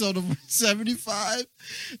 so she sold them for 75?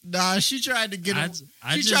 Nah, she tried to get.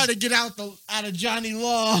 She tried to get out of Johnny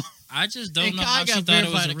Law. I just don't and know Kai how she got thought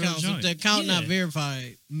it was verified a real accounts. If joint. the account not Yeah.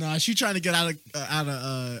 verified. Nah, she trying to get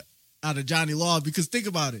out of Johnny Law, because think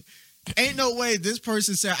about it. Ain't no way this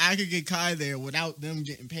person said I could get Kai there without them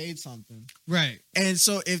getting paid something. Right. And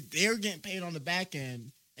so if they're getting paid on the back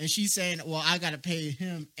end, and she's saying, "Well, I got to pay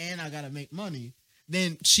him and I got to make money,"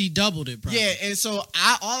 then She doubled it, probably. yeah. And so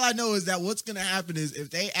all I know is that what's gonna happen is if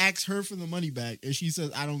they ask her for the money back, and she says,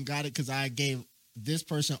 "I don't got it because I gave this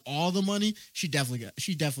person all the money," she definitely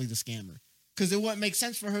the scammer, because it wouldn't make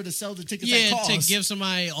sense for her to sell the tickets at Yeah, cost. to give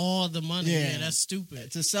somebody all the money. Yeah. Yeah, that's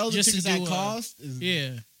stupid. to sell the just to tickets at do a- cost is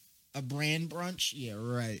Yeah, a brand brunch. Yeah,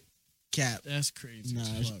 right. Cap. that's crazy. Nah,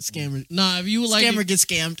 as fuck, scammer. Nah, if you would like Scammer to, gets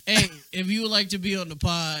scammed. hey, if you would like to be on the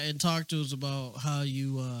pod and talk to us about how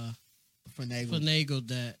you finagled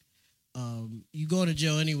that, you going to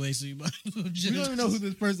jail anyway, so you might as well We just. don't even know who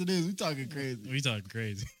this person is. We talking crazy. We talking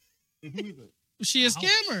crazy. She a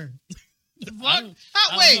scammer. The fuck? I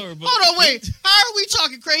don't Wait, know her, but- hold on, wait. How are we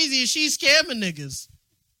talking crazy and she's scamming niggas?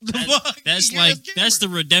 The fuck? That's You're a like scammer. that's the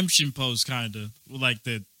redemption post kind of like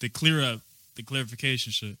the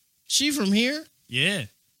clarification shit. She from here? Yeah.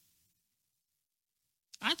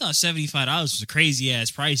 I thought $75 was a crazy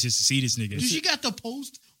ass price just to see this nigga. Dude, she got the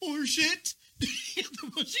post on her shit.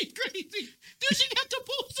 She crazy. Dude, she got the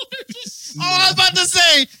post on her shit. Oh, I was about to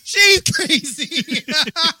say, she's crazy.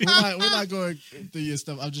 We're not going through your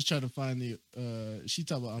stuff. I'm just trying to find the. She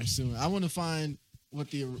talking about I'm suing. I want to find what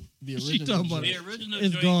the original. talking about The original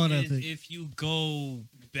It's joint gone, I is think. if you go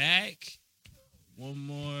back one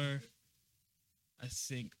more, I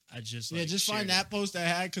think I just Yeah, just find shared that post I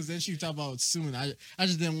had, because then she talking about suing. I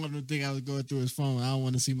just didn't want to think I was going through his phone. I don't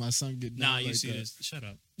want to see my son get. it. Nah, done you like see that. this? Shut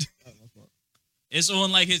up. It's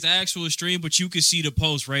on like his actual stream, but you can see the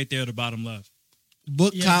post right there at the bottom left.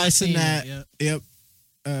 Book Yeah, Kai I seen Cenat. it, Yep.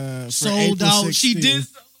 For Sold April out. She 16th. did.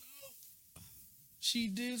 She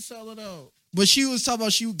did sell it out. But she was talking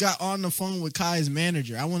about she got on the phone with Kai's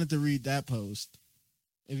manager. I wanted to read that post.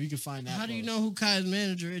 If you could find that. How do you post. know who Kai's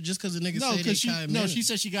manager is? Just because the nigga No, say they because Kai she manager.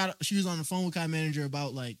 said she was on the phone with Kai manager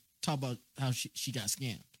about like talk about how she got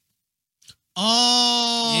scammed.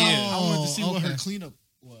 Oh, Yeah. I wanted to see what her okay. cleanup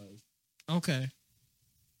was, Okay.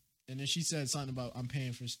 and then she said something about I'm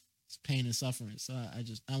paying for pain and suffering. So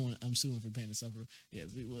I'm suing for pain and suffering. Yeah,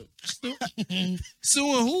 see what?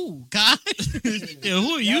 Suing who? Kai? Yeah,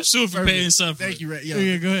 who are you suing for Perfect. paying suffering? Thank you, Ray. Yeah,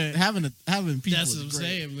 Yeah, go ahead. having people. That's is what I'm great.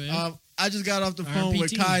 saying, man. I just got off the phone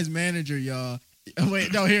with RPT. Kai's manager, y'all.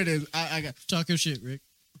 Wait, no, here it is. I got. Talk your shit, Rick.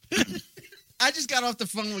 I just got off the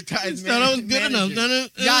phone with Kai's No, that was manager. good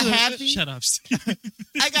enough. No, Y'all happy? Shut up.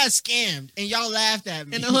 I got scammed, and y'all laughed at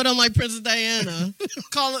me. In the hood, I'm like Princess Diana.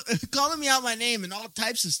 calling me out my name and all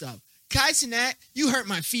types of stuff. Kai Cenat, you hurt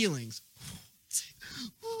my feelings.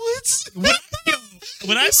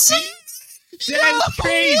 When I see that's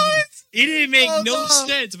crazy. It didn't make Oh, no no.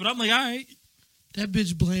 sense, but I'm like, all right. That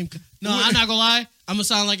bitch blame. No, I'm not gonna lie. I'm gonna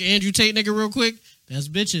sound like an Andrew Tate nigga real quick. That's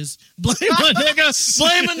bitches. Blame a nigga.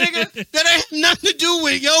 Blame a nigga that ain't nothing to do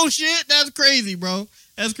with yo shit. That's crazy, bro.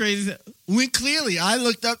 That's crazy. When clearly I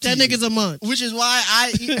looked up to That you, nigga's a munch. which is why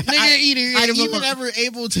Nigga eater. I even ever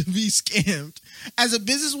able to be scammed. As a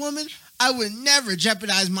businesswoman, I would never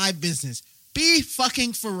jeopardize my business. Be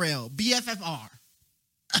fucking for real. BFFR.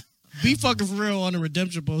 Be fucking for real on the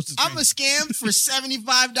redemption post. I'm a scam for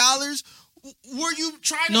 $75. Were you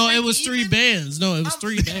trying to No, break it was even? 3 bands. No, it was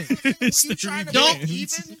 3 bands. Were you trying to Don't- break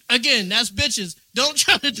even? Again, that's bitches. Don't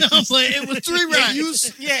try to downplay it. It was 3 If racks. you,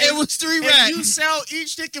 It was 3 if racks. you sell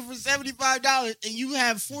each ticket for $75 and you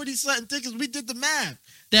have 40 something tickets, we did the math.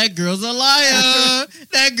 That girl's a liar.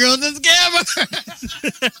 That girl's a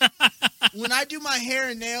scammer. When I do my hair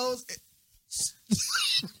and nails,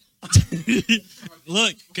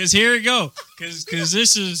 Look, because here we go. Because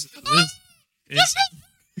this is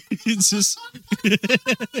it's just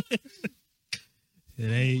it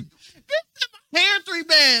ain't. Hair 3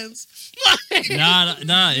 bands.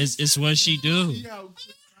 Nah. It's what she do. That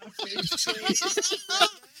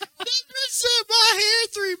bitch said my hair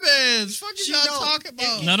 3 bands. Fuck is y'all talking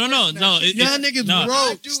about? No. Y'all niggas no. broke.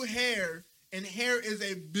 I do hair, and hair is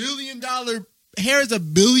 $1 billion. Hair is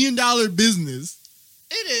 $1 billion business.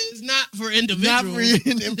 It is not for individuals.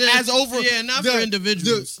 Not for as over. Yeah, not for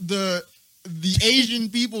individuals. The Asian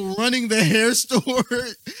people running the hair store.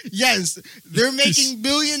 Yes, they're making $1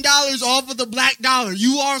 billion off of the black dollar.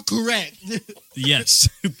 You are correct. Yes,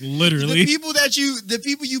 The literally.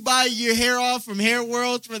 people you buy your hair off from Hair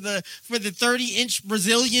World for the 30-inch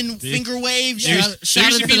Brazilian finger wave. There Yeah,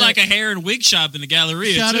 should be like a hair and wig shop in the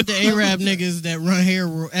Galleria. Shout too. out to Arab niggas that run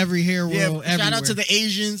every hair world. yeah. everywhere. Shout out to the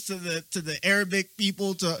Asians, to the Arabic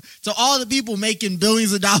people, to all the people making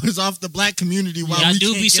billions of dollars off the black community. While Y'all we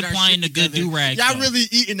do can't be get our supplying shit the good together. do-rag, Y'all though. really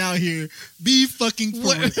eating out here. Be fucking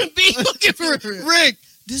for it. Be looking for Rick.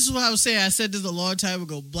 This is what I was saying. I said this a long time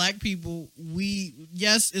ago. Black people,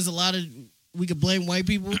 is a lot of, we could blame white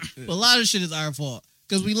people, but a lot of shit is our fault.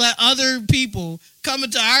 Because we let other people come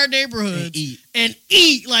into our neighborhoods and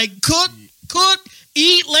eat. Like cook,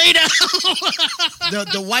 eat, lay down.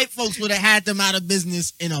 The white folks would have had them out of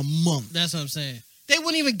business in a month. That's what I'm saying. They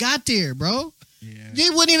wouldn't even got there, bro. Yeah. They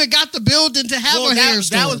wouldn't even got the building to have a hair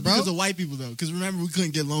store, that was bro. because of white people, though. Because remember, we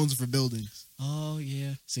couldn't get loans for buildings. Oh,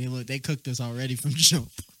 yeah. See, look, they cooked us already from jump.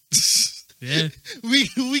 Yeah.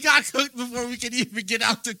 We got cooked before we could even get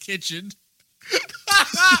out the kitchen.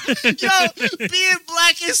 Yo, being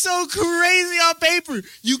black is so crazy on paper.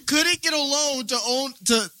 You couldn't get a loan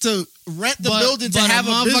to rent the building to have a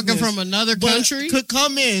motherfucker business, from another but country could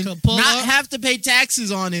come in, could pull not up. have to pay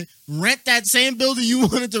taxes on it, rent that same building you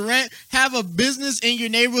wanted to rent, have a business in your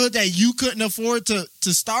neighborhood that you couldn't afford to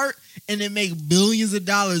start, and then make billions of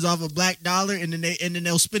dollars off a black dollar, and then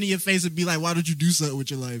they'll spin in your face and be like, "Why don't you do something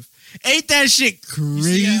with your life?" Ain't that shit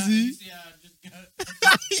crazy?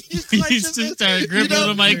 You just started gripping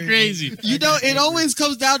him like crazy. You know, it always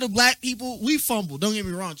comes down to black people. We fumble. Don't get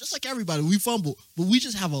me wrong. Just like everybody, we fumble. But we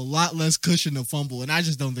just have a lot less cushion to fumble. And I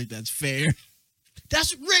just don't think that's fair.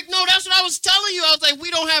 That's Rick. No, that's what I was telling you. I was like,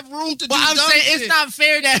 we don't have room to But do I'm dumb saying shit.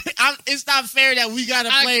 it's not fair that we got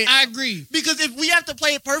to play it. I agree. Because if we have to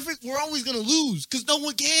play it perfect, we're always going to lose. Because no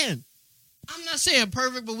one can. I'm not saying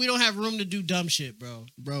perfect, but we don't have room to do dumb shit, bro.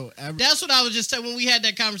 Bro, That's what I was just saying when we had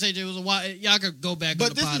that conversation. It was a while. Y'all could go back on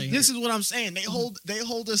but the potty. this is what I'm saying. They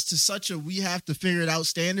hold us to such a we have to figure it out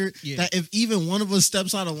standard Yeah. that if even one of us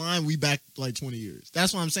steps out of line, we back like 20 years.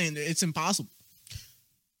 That's what I'm saying. It's impossible.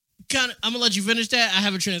 I'm gonna let you finish that. I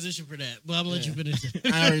have a transition for that, but I'm gonna let you finish that.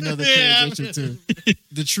 I already know the Yeah. transition too.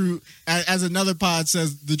 The true, as another pod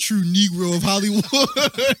says, the true Negro of Hollywood.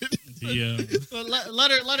 Yeah. But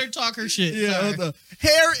let her talk her shit. Yeah, Sorry. hold on.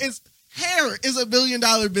 Hair is $1 billion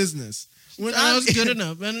business. When That was good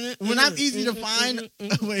enough. When I'm easy to find,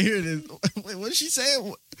 wait, here it is. Wait, what did she say?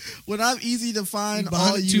 When I'm easy to find,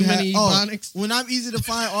 all you Too have, many ebonics. when I'm easy to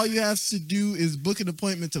find, all you have to do is book an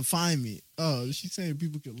appointment to find me. Oh, is she saying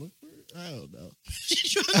people can look for it? I don't know.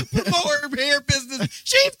 She's trying to promote her hair business.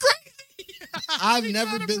 She's crazy. I've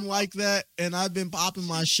never been like that, and I've been popping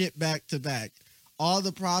my shit back to back. All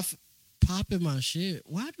the Popping my shit.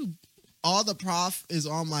 Why do? all the prof is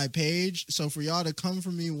on my page. So for y'all to come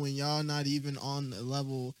for me when y'all not even on the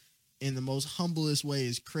level in the most humblest way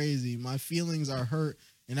is crazy. My feelings are hurt,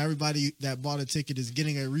 and everybody that bought a ticket is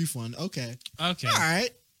getting a refund. Okay. Okay. All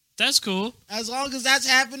right. That's cool. As long as that's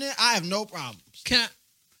happening, I have no problems.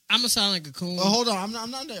 I'm gonna sound like a coon. But hold on,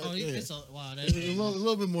 I'm not there. Oh, Yeah. wow. A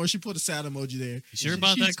little bit more. She put a sad emoji there. You sure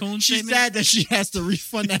about that coon She's statement? sad that she has to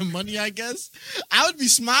refund that money, I guess. I would be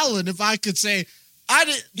smiling if I could say, I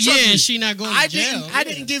didn't. trust Yeah, me, she not going to jail. I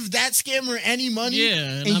didn't give that scammer any money. Yeah,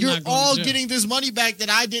 and and I'm you're not going all to jail. getting this money back that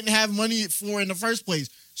I didn't have money for in the first place.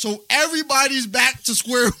 So everybody's back to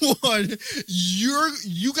square one.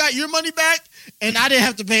 You got your money back, and I didn't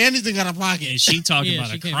have to pay anything out of pocket. Yeah, she talking Yeah,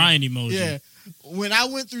 about she a came crying emoji. Yeah. When I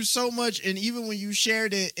went through so much, and even when you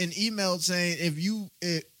shared it and emailed saying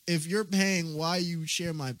if you're paying, why you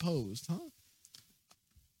share my post, huh?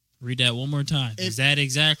 Read that one more time. If- Is that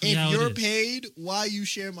exactly If how you're it is? paid, why you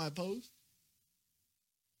share my post?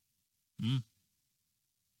 I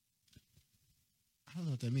don't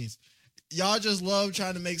know what that means. Y'all just love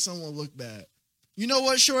trying to make someone look bad. You know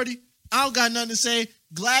what, Shorty? I don't got nothing to say.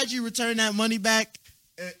 Glad you returned that money back.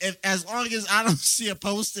 As long as I don't see a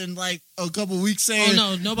post in like a couple weeks saying,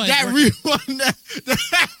 Oh no, nobody. that refund,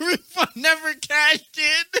 that refund never cashed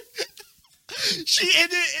in. She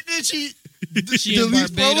and then she She in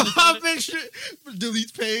deletes Barbados. profile picture,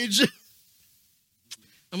 deletes page.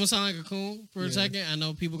 I'm gonna sound like a coon for a second. I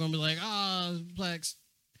know people gonna be like, Plex.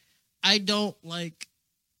 I don't like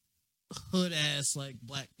hood ass like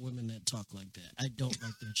black women that talk like that. I don't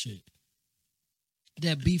like that shit.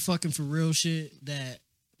 That be fucking for real shit. That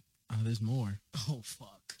Oh, there's more. oh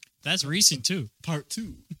fuck. That's recent too. Part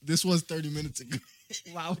 2. This was 30 minutes ago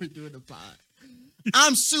while we're doing the pod.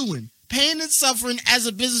 I'm suing. Pain and suffering as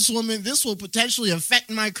a businesswoman. This will potentially affect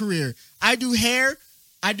my career. I do hair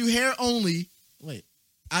only. Wait.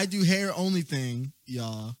 I do hair only thing,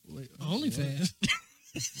 y'all. Wait, OnlyFans.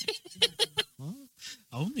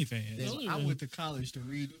 OnlyFans. I went to college to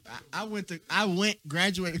read. I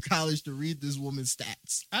graduated college to read this woman's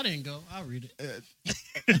stats. I didn't go. I'll read it.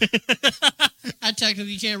 I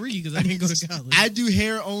technically can't read because I didn't go to college. I do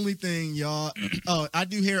hair only thing, y'all. Oh, I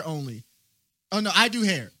do hair only. Oh no, I do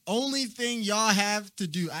hair. Only thing y'all have to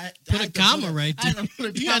do. Put a comma right there.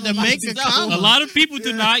 You had to make a comma. A lot of people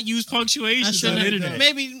do not use punctuation I on should the have. internet.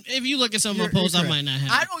 Maybe if you look at some of my You're posts, I correct. might not have.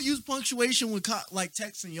 I it. don't use punctuation with like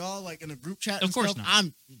texting y'all like in a group chat. Of and course stuff. not.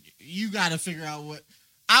 You got to figure out what.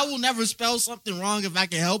 I will never spell something wrong if I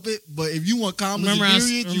can help it. But if you want commas Remember and I-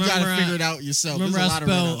 periods, you got to remember I- figure it out yourself. Remember, There's a I lot of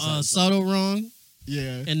red spelled outside. subtle wrong,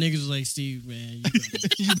 Yeah, and niggas was like, "Steve, man, you gotta,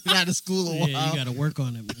 you've been out of school a while. yeah, you got to work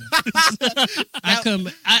on it, man." I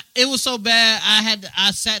couldn't. It was so bad.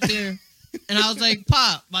 I sat there, and I was like,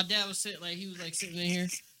 "Pop." My dad was sitting like he was like sitting in here.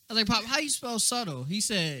 I was like, "Pop, how you spell subtle?" He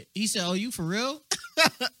said, "Oh, you for real?"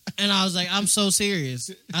 And I was like, "I'm so serious."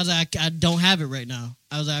 I was like, "I don't have it right now."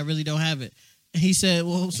 I was like, "I really don't have it." And he said,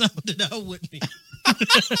 "Well, sound it out with me."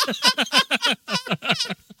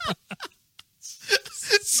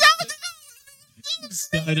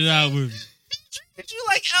 Started out with Did you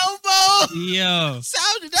like elbow? yo.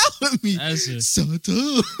 Sound it out with me. That's a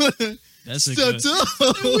Subtle. that's a good.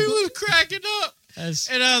 We was cracking up. That's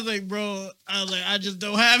And I was like, bro, I just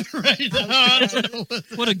don't have it right now. I don't know what.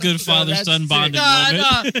 what a good father son bonding moment.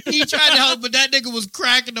 Nah, he tried to help, but that nigga was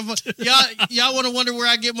cracking the y'all want to wonder where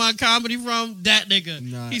I get my comedy from? That nigga.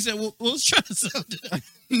 Nah. He said, well, let's try something.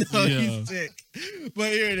 No, Yeah. he's sick.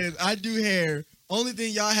 But here it is. I do hair. Only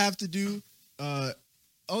thing y'all have to do,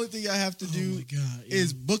 God,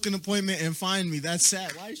 is book an appointment and find me. That's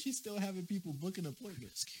sad. Why is she still having people booking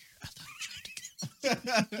appointments?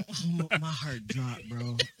 my heart dropped,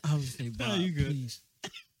 bro. I was like, Bob, you good.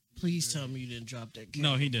 please tell me you didn't drop that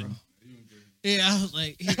camera, No, he bro. didn't. Yeah, I was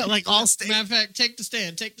like, Like Allstate. matter of fact, take the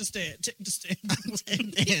stand. Damn.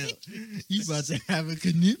 You about to have a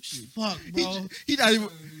conniption. Fuck, bro. He not even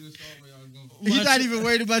he's not even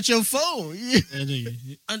worried about your phone. That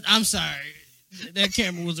nigga. I'm sorry. That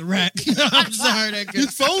camera was a rack. I'm sorry. That camera.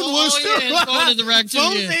 His phone was Oh, yeah, his phone is a rack too.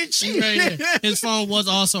 Phones yeah. ain't cheap. Right, yeah. His phone was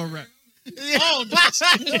also a rack. Oh,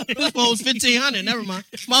 his phone was $1,500. Never mind.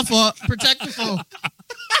 My fault. Protect the phone.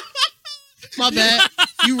 My bad.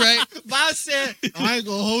 You right. But I said, I ain't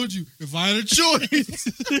gonna hold you. If I had a choice,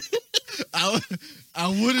 I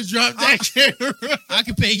would have dropped that camera. I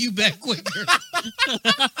can pay you back quicker.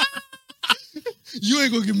 You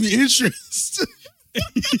ain't gonna give me interest.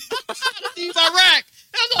 Need my rack.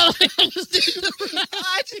 That's all I just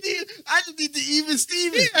need. I just need to even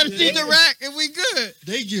Steven. I just need the rack and we good.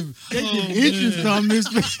 They give Oh, interest on this.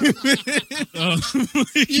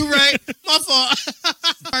 You right. My fault.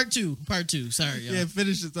 Part two. Sorry, y'all. Yeah,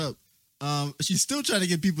 finish this up. She's still trying to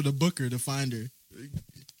get people to book her to find her.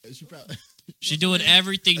 She probably. She doing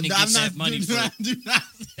everything to get I'm that money do for. not, do not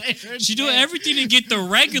say her She name. doing everything to get the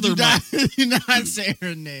regular Do money. not, do not say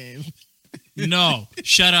her name. No,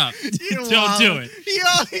 shut up. You Don't do it.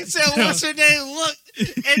 He said, "What's her name?" Look, and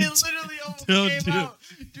it literally almost Don't came do it. out.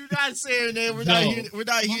 Do not say her name. We're not No. here. We're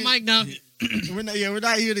not My here. mic down. We're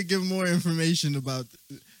not here to give more information about.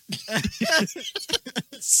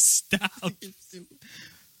 Stop.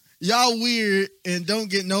 Y'all weird and don't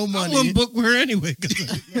get no I money. wouldn't book her anyway. 'Cause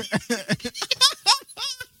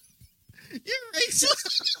You're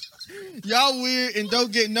racist. Y'all weird and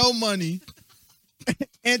don't get no money.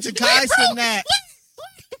 And to Kai Sinat,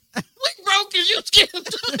 we broke as you skimmed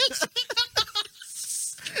us.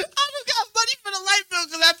 I don't got money for the light bill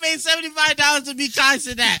because I paid $75 to be Kai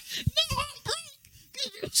Sinat. No, I'm broke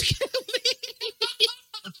because you skimmed me.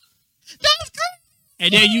 That was great.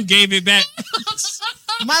 And then you gave it back.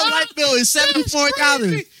 My light bill is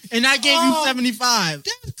 $74. And I gave you 75.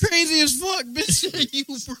 That's crazy as fuck. Bitch said you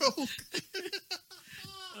broke.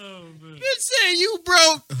 Oh man. Bitch said you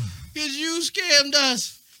broke because you scammed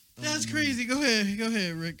us. That's crazy. Go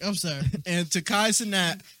ahead, Rick. I'm sorry. And to Kai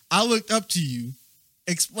Cenat, I looked up to you,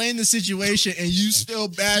 explained the situation, and you still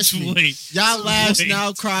bash me. Wait. Y'all laugh Wait.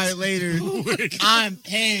 now, cry later. I'm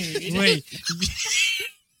paid. Wait.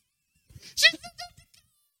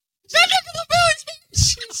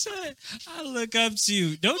 She said, "I look up to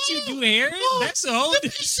you. Don't you do hair? That's a whole."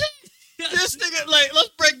 This nigga, like, let's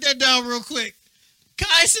break that down real quick.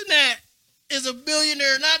 Kai Cenat is a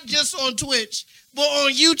billionaire, not just on Twitch, but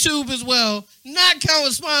on YouTube as well. Not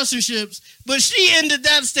counting sponsorships, but she ended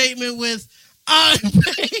that statement with, "I'm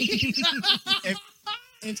paid."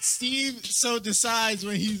 If Steve so decides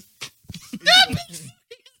when he's,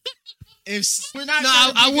 if we're not, No,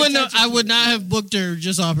 trying to I bring wouldn't. attention I to would it. not have booked her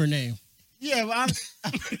just off her name. Yeah, but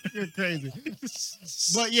you're crazy.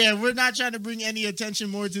 But yeah, we're not trying to bring any attention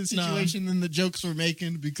more to the situation than the jokes we're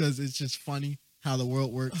making because it's just funny how the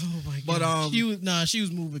world works. Oh my But, god! She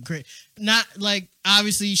was moving crazy. Not like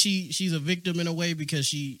obviously she's a victim in a way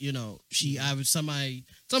because I was somebody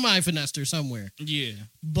finessed her somewhere. Yeah.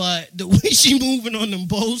 But the way she moving on them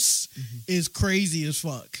posts is crazy as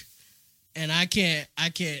fuck, and I can't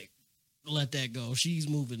let that go. She's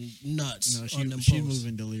moving nuts on them she's posts.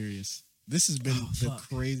 moving delirious. This has been the fuck.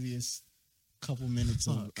 craziest couple minutes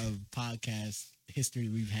of Fuck. podcast history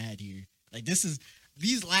we've had here. Like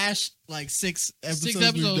these last like 6 episodes,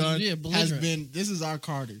 episodes, we've done yeah, has belligerent. been. This is our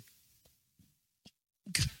Carter.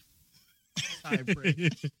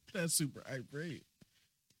 Irate. That's super irate.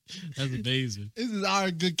 That's amazing. This is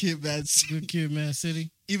our good kid, man. Good kid, Man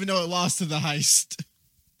City. Even though it lost to the heist,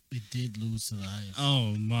 It did lose to the highest.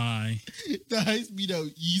 Oh my. the heist beat out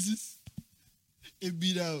Yeezus. It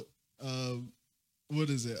beat out what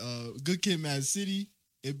is it? Good Kid, Mad City.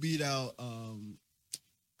 It beat out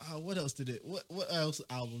what else did it? What else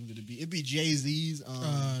album did it beat? It beat Jay-Z's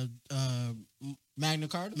Magna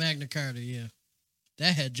Carta. Magna Carta, yeah.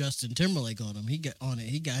 That had Justin Timberlake on him. He got on it.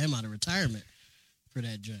 He got him out of retirement for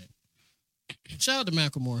that joint. Shout out to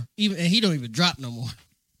Macklemore. And he don't even drop no more.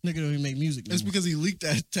 Nigga don't even make music no That's more. because he leaked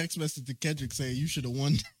that text message to Kendrick saying you should have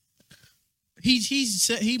won. He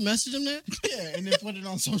said he messaged him that? Yeah, and then put it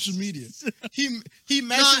on social media. He messaged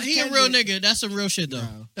Nah, he a real Kendrick. nigga. That's some real shit though.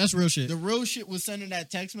 No. That's real shit. The real shit was sending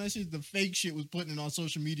that text message. The fake shit was putting it on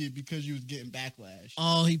social media because you was getting backlash.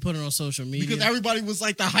 Oh, he put it on social media. Because everybody was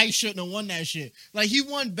like, the Heist shouldn't have won that shit. Like, he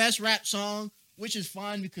won Best Rap Song, which is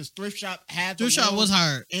fine because Thrift Shop had the Thrift Shop world was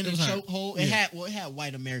hard. in It the was hard. chokehold. Yeah. It had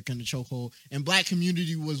white America in the chokehold. And Black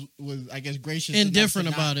community was I guess, gracious Indifferent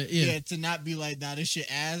enough to about not- it, yeah. to not be like, nah, this shit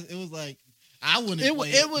ass. It was like, I wouldn't It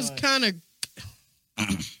play was but kind of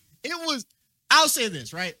it was, I'll say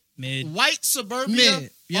this, right? Mid. White suburbia,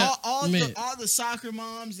 Mid. Yeah, all mid. the soccer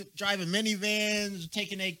moms driving minivans,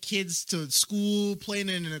 taking their kids to school, playing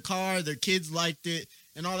it in a car, their kids liked it,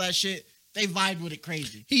 and all that shit. They vibed with it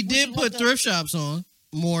crazy. he Which did is put what the- thrift shops on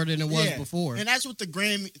more than it was Yeah, before. and that's what the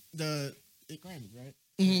Grammys, right?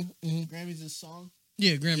 Mhm. Grammys is song.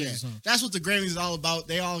 Yeah, Grammys Yeah, song. that's what the Grammys is all about.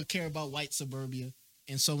 They all care about white suburbia.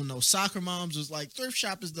 And so when those soccer moms was like, Thrift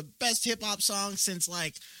Shop is the best hip hop song since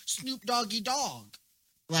like Snoop Doggy Dogg.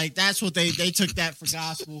 Like that's what they took that for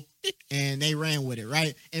gospel and they ran with it,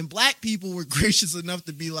 right? And black people were gracious enough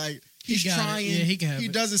to be like, he's He got it. trying. Yeah, he can have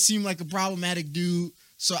it. doesn't seem like a problematic dude,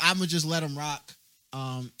 so I'm gonna just let him rock.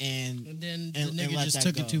 And And then the and nigga let just that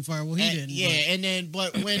took go. it too far. Well, he and- didn't. Yeah, and then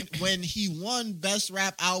but when he won Best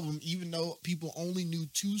Rap Album, even though people only knew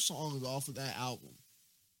 2 songs off of that album,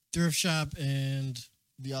 but thrift shop and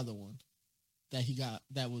the other one that he got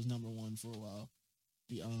that was number 1 for a while.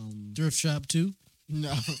 The thrift shop too.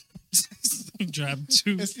 no, Drop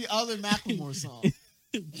 2. it's the other Macklemore song.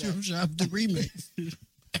 Thrift shop the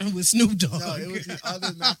remix with Snoop Dogg. No, it was the other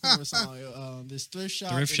Macklemore song. This Thrift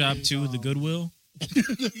Shop. Thrift and Shop then, 2 with the Goodwill.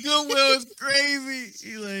 Goodwill is crazy.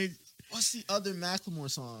 He like, what's the other Macklemore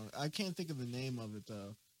song? I can't think of the name of it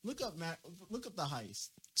though. Look up the heist.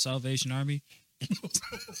 Salvation Army.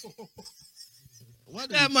 Why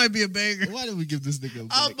did, That might be a banger. why did we give this nigga a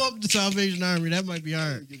I'll break? bump the Salvation Army. That might be Why did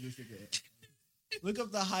hard. we give this nigga a- Look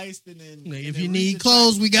up the heist and then. Like, and if then you read need the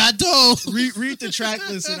clothes, we got toes. track- read the track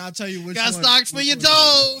list and I'll tell you which Got one. stocks for which your one it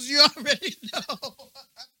toes. You already know.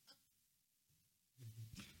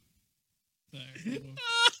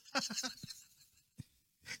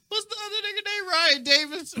 What's the other nigga name? Ryan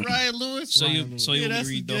Davis, Ryan Lewis. So Ryan you Lewis. so you Yeah, want me that's-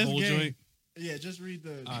 to read the that's whole gang. joint? is. Yeah, just read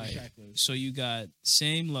the Alright. track list. So you got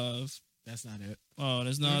Same Love. That's not it. Oh,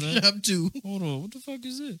 that's not Thrift it. shop too. Hold on, what the fuck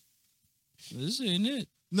is it? This ain't it.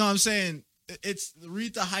 No, I'm saying it's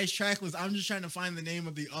read the Heist track list. I'm just trying to find the name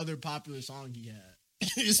of the other popular song he had.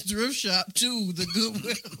 It's Thrift Shop too. The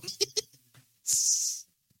Goodwill.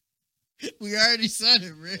 We already said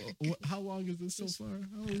it, Rick. How long is this so far?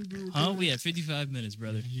 How long we been Oh, we have 55 minutes,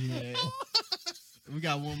 brother. Yeah. We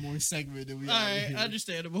got one more segment that we All right,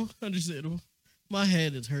 understandable. My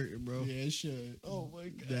head is hurting, bro. Yeah, it should. Oh my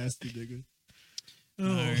god. That's the nigga. Oh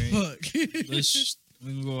All right. fuck.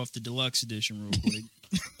 We can go off the deluxe edition real quick.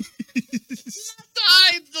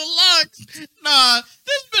 Die Deluxe. Nah,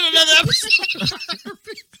 this has been another episode.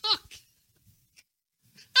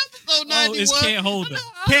 Episode 91. Oh, it's Can't Hold Them.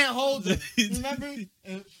 Can't hold us. Remember?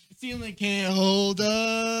 Feeling can't hold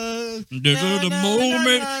us. The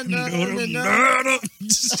moment.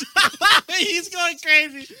 He's going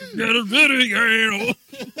crazy. I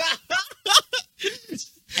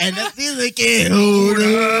And that feeling can't hold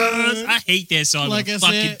us. hate that song Like I with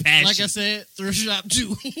fucking said, passion. Thrift Shop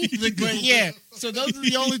 2. But yeah, so those are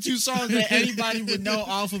the only two songs that anybody would know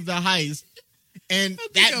off of the Heist. And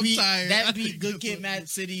think I'm tired. I that beat think Good I'm Kid, so Mad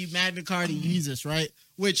City, Magna Carta, Yeezus, right?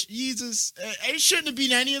 Which Yeezus, it shouldn't have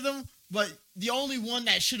been any of them, but the only one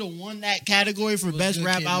that should have won that category for Was best Good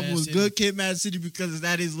rap Kid, album Mad was City. Good Kid, Mad City, because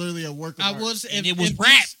that is literally a work of I art. was And it was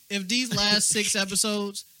rap. If these last 6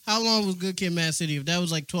 episodes, how long was Good Kid, Mad City? If that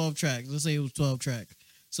was like 12 tracks, let's say it was 12 tracks.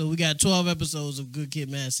 So we got 12 episodes of Good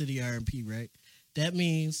Kid, Mad City R&P, right? That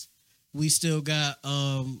means we still got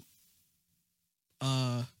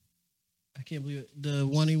I can't believe it, the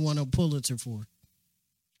one he won a Pulitzer for.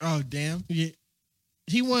 Oh, damn. Yeah,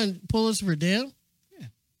 he won Pulitzer for Damn. Yeah.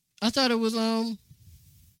 I thought it was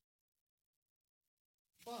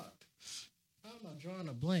Fuck. How am I drawing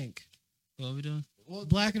a blank? What are we doing?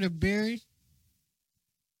 Blacker the Berry.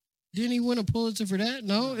 Didn't he win a Pulitzer for that?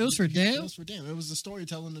 No, it was for It Damn. was for Damn. It was the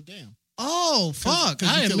storytelling of Damn. Oh fuck! 'Cause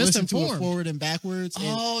I you am could listen to it misinformed. forward and backwards. And,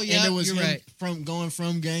 Oh, yeah, and it was you're him right. from going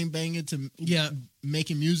from gang banging to Yeah,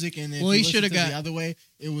 making music. And then Well, if he you shoulda listen to got- the other way.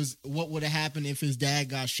 It was what would have happened if his dad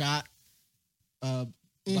got shot. By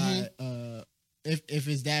if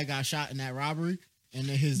his dad got shot in that robbery, and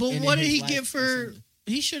then his. but and then what did his he life get for?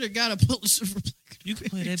 He should have got a Pulitzer for. You can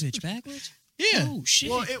play that bitch backwards? Yeah, Oh, shit.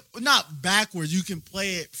 Well, not backwards. You can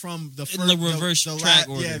play it from the In first, the reverse track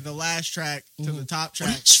order. Yeah, the last track to the top Well,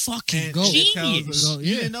 track. that's fucking And Go. it tells genius. us- Go, You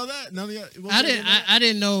yeah. didn't know that? None of you. I didn't. I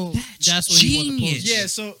didn't know that's what he won the genius. Pulitzer. Yeah,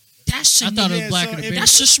 so That's a I thought it was Yeah, Blacker so the if Berry.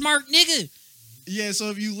 That's a smart nigga. yeah,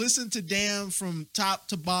 so if you listen to Damn from top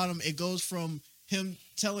to bottom, it goes from him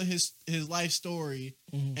telling his life story,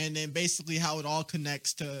 Mhm. and then basically how it all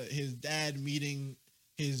connects to his dad meeting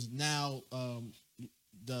his now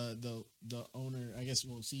the owner, I guess,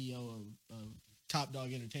 CEO of Top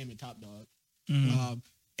Dog Entertainment, Top Dog.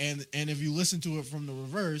 And if you listen to it from the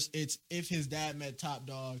reverse, it's if his dad met Top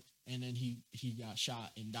Dog and then he got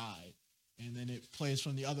shot and died, and then it plays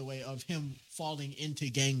from the other way of him falling into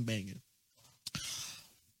gangbanging.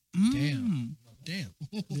 Damn.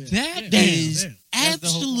 That Yeah. is Yeah. That's the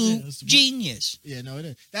whole- absolute yeah, that's the- genius. Yeah, no, it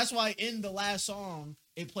is. That's why in the last song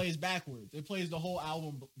it plays backwards. It plays the whole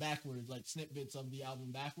album backwards, like snippets of the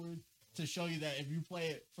album backwards, to show you that if you play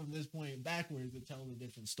it from this point backwards, it tells a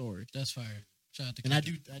different story. That's fire. Shout out to And I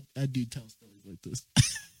Kendrick. do tell stories like this.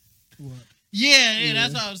 Yeah,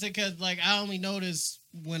 that's what I was saying. Cause like I only notice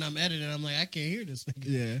when I'm editing. I'm like I can't hear this.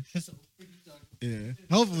 Nigga. Yeah, So, yeah.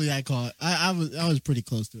 Hopefully I caught. I was pretty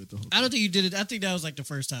close to it the whole I don't think you did it. I think that was like the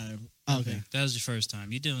first time. Okay. That was your first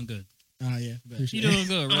time. You're doing good. Yeah. You're doing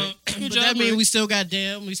good, right? But Good that job, means Rick. we still got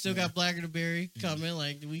Damn. We still got Blacker the Berry coming.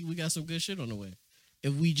 Like we got some good shit on the way.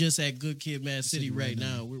 If we just at Good Kid, Mad City right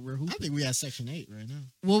now, we're who? I think we at Section 8 right now.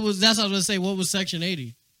 What was that's what I was gonna say? What was Section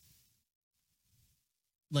 80?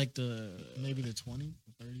 Like the Maybe the 20,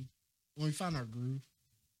 30. When we found our groove.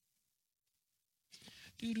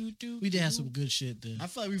 we did have some good shit then. I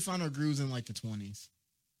feel like we found our grooves in like the 20s.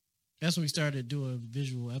 That's when we started doing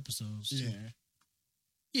visual episodes. too. Yeah.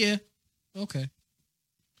 Yeah. Okay.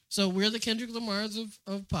 So we're the Kendrick Lamars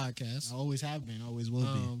of podcasts. I always have been, always will be.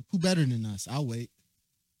 Um, Who better than us? I'll wait.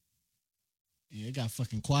 Yeah, it got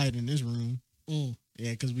fucking quiet in this room. Mm.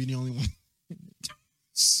 Yeah, because we the only one.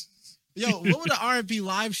 Yo, what would the R&B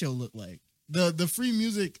live show look like? The free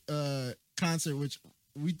music concert, which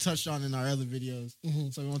we touched on in our other videos.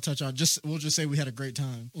 Mhm. So we won't touch on. We'll just say we had a great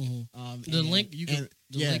time. Mhm. And- The link you can. and-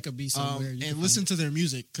 The yeah, link could be somewhere. You can and find listen to their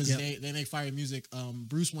music because Yep. they make fire music.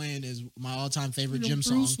 Bruce Wayne is my all time it. favorite You know,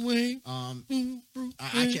 gym Bruce song. Wayne. Bruce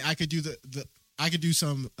Wayne. I could do I could do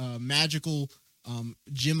some magical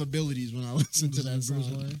gym abilities when I listen to that Bruce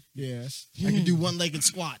song. Wayne. Yeah, I could do one legged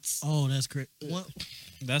squats. Oh, that's great. What?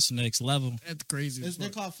 That's next level. That's crazy. as They're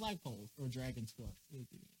fuck. called flagpoles or dragon squats.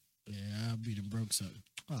 Yeah, I'll be the broke son.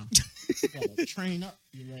 Huh. You gotta train up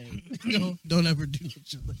your leg. Don't ever do that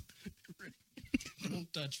shit like that.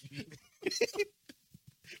 Don't touch me.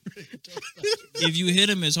 Rick, don't touch me. If you hit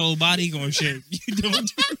him, his whole body gonna shake. You don't.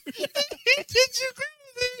 He did you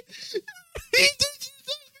crazy. He did you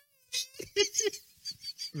so crazy.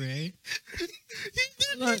 Ray.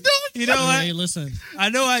 You know what? Ray, listen. I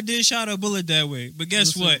know I did shot a bullet that way, but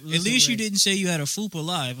guess Listen, what? At listen, least you Ray. didn't say you had a foop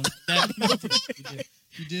alive.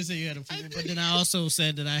 You did say you had a fupa, but then I also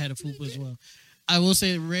said that I had a fupa as well. I will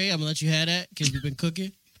say, Ray, I'm gonna let you have that because you've been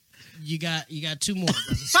cooking. You got 2 more.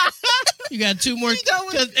 Brothers. You got 2 more.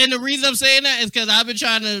 And the reason I'm saying that is because I've been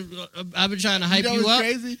trying to hype you what's up.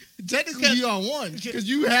 crazy? Technically, you on one because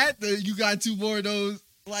you got 2 more of those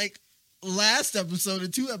like last episode or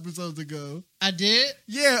 2 episodes ago. I did.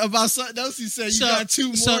 Yeah, about something else you said. You got 2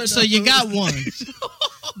 more. So you got 1.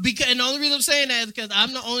 And the only reason I'm saying that is because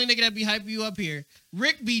I'm the only nigga that be hyping you up here.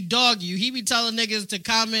 Rick be dog you. He be telling niggas to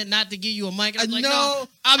comment not to give you a mic. I'm like, no.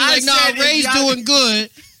 I'm like, no, Ray's doing good.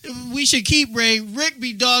 We should keep Ray. Rick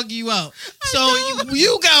be dog you out. So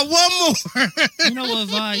you got 1 more. You know what,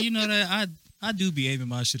 Vi? You know that I do be aiming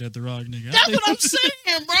my shit at the wrong nigga. That's what I'm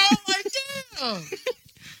saying, bro. Like, damn.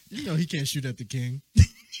 You know he can't shoot at the king.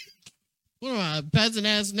 What am I, a peasant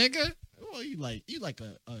ass nigga? Well, you like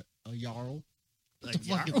a jarl. What the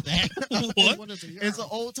fuck is that? What? What is a It's an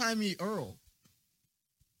old timey earl.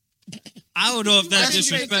 I don't know if that's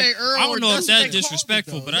That's what they say, disrespectful. Earl, I don't know if that's what they that's call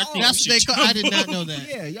disrespectful, it, though. but I think That's we what they should call. I did jump not on. know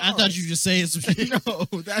that. Yeah, I thought you were just saying some shit. No,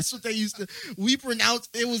 that's what they used to. We pronounce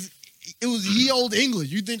it was ye old English.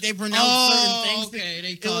 You think they pronounce certain things? okay. They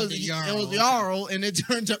It called was it Jarl. It was Jarl, and it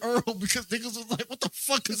turned to Earl because niggas was like, "What the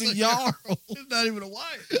fuck is a Jarl?" It's not even a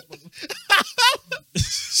wire.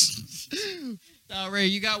 Nah, Ray,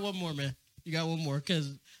 you got 1 more, man. You got 1 more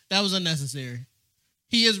because that was unnecessary.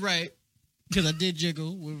 He is right because I did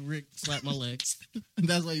jiggle when Rick slapped my legs.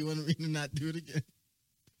 That's why you wanted me to not do it again.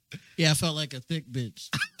 Yeah, I felt like a thick bitch.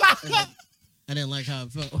 I didn't like how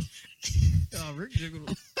it felt. Oh, Rick jiggled.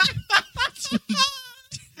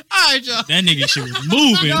 All right, y'all. That nigga shit was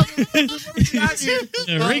moving.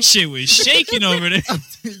 The Rick shit was shaking over there.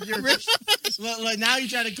 Look, now you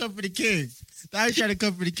trying to come for the king. Now you trying to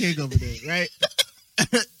come for the king over there, right?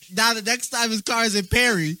 Now the next time his car is in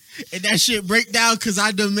Perry and that shit break down because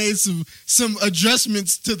I done made some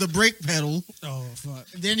adjustments to the brake pedal, Oh, fuck.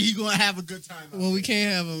 then he gonna have a good time Well, we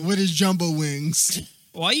can't have a with his jumbo wings.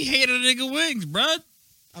 Why you hating on nigga wings, bruh?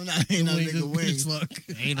 I'm not hating on nigga wings. Fuck.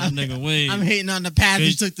 Ain't on nigga wings. I'm hating on the path he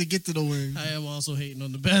Cause- took to get to the wings. I am also hating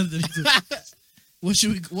on the band that he took.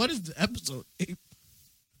 What is the episode?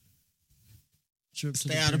 Trip to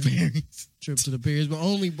Stay the out of Perry. Perry's. Trip to the Perry's, but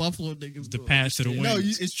only Buffalo niggas. The go. path to the No,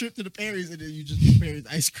 wings. it's trip to the Perry's and then you just get Perry's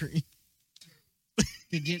ice cream.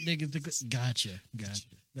 To get niggas to go. Gotcha.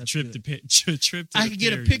 That's Trip good. trip to I the could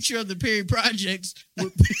get a Perry's. picture of the Perry projects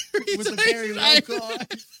with With the Perry logo on.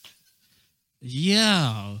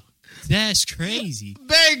 Yeah, that's crazy.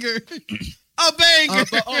 banger. A banger.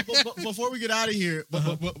 But before we get out of here, That's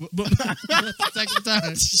the second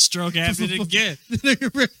time. Stroke happened again.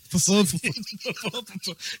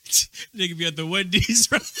 Nigga be at the Wendy's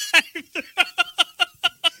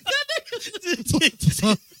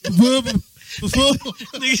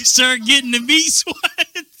Nigga start getting the meat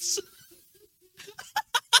sweats.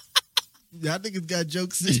 Y'all niggas got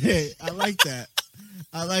jokes today. I like that.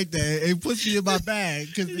 It puts me in my bag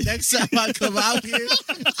because the next time I come out here,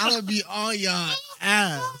 I'm gonna be on y'all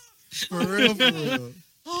ass. For real, for real.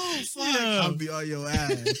 Oh, fuck. I'll be on your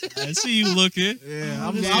ass. I see you looking. Yeah,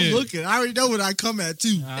 I'm Yeah. looking. I already know what I come at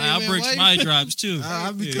too. I'll man, break why my you- drops too.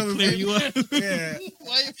 I'll be Yeah, coming clear for you up. Yeah.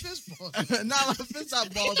 Why your fist ball? Not my fist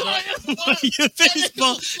out balls up. Your fist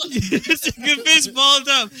ball. Your fist balled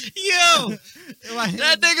up. Yo, Like,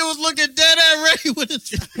 That nigga was looking dead at Ray with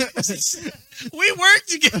his. we work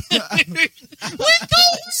together. We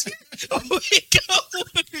go.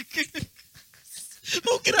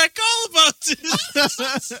 Who can I call about this?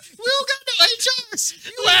 We don't got no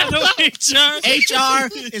HR. No HR. HR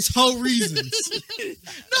is whole reasons.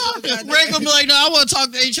 No, Ray gonna be like, no, I want to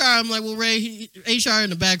talk to HR. I'm like, well, Ray, HR in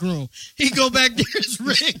the back room. He go back there, it's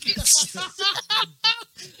Rick. He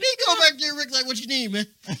go back there, Rick, like, what you need, man?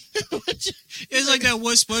 It's like that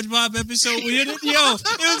one SpongeBob episode where it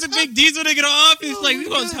was a big Diesel nigga in the office. Like, we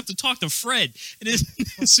gonna have to talk to Fred. And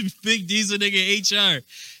it's a big Diesel nigga HR.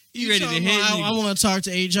 You ready to hit me? I want to talk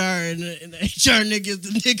to HR, and the HR nigga is the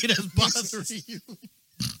nigga that's bothering you.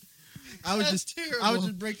 I was That's just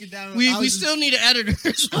terrible. breaking down. We still need an editor.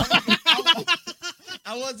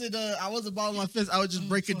 I wasn't balling my fist. I was just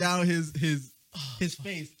breaking down his his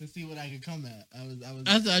face to see what I could come at.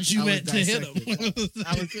 I thought you meant to hit him.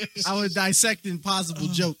 I was dissecting possible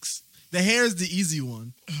jokes. The hair is the easy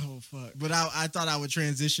one, Oh fuck! but I thought I would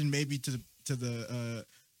transition maybe to the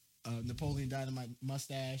Napoleon Dynamite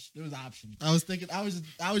mustache. There was options. I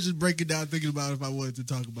was just breaking down, thinking about if I wanted to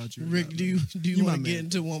talk about you. Rick, do you You want my to get man.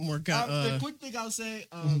 into one more? The quick thing I'll say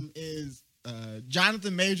is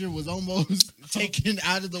Jonathan Major was almost taken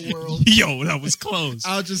out of the world. Yo, that was close.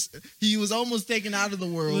 He was almost taken out of the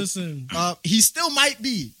world. Listen, He still might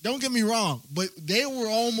be. Don't get me wrong, but they were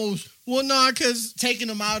almost well, no, because taking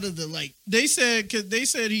him out of the they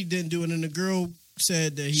said he didn't do it, and the girl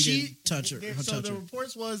said that he didn't touch her. So the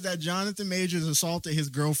reports was that Jonathan Majors assaulted his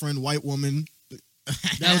girlfriend, white woman.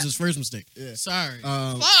 That was his first mistake. Yeah. Sorry.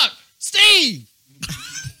 Um, Fuck, Steve.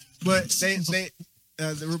 But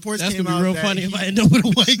the reports That's came gonna out be real that funny if I end up with a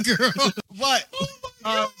white girl.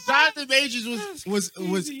 But Jonathan Majors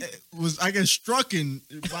was I guess strucken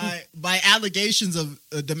by allegations of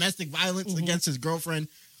domestic violence against his girlfriend.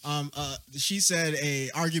 She said a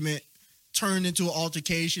argument turned into an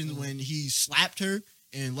altercation when he slapped her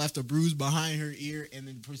and left a bruise behind her ear, and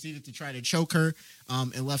then proceeded to try to choke her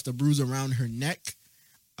and left a bruise around her neck.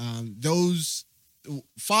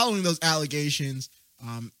 Following those allegations,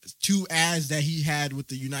 2 ads that he had with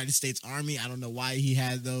the United States Army, I don't know why he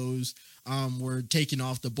had those, were taken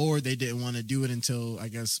off the board. They didn't want to do it until, I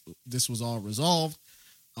guess, this was all resolved.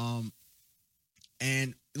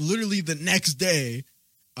 And literally the next day,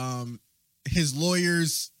 his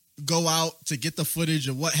lawyers go out to get the footage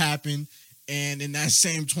of what happened. And in that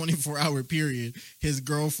same 24-hour period, his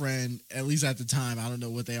girlfriend, at least at the time, I don't know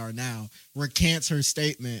what they are now, recants her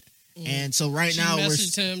statement. And so right now she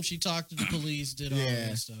messaged him. She talked to the police. Did all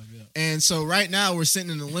that stuff. Yeah. And so right now we're sitting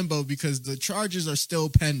in a limbo because the charges are still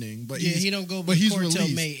pending. But he don't go but he's court until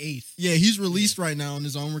released. May 8th. Yeah, he's released right now on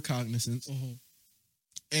his own recognizance.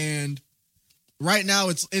 And right now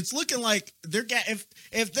it's looking like they're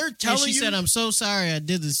if they're telling she you. said, "I'm so sorry I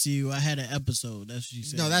did this to you. I had an episode." That's what she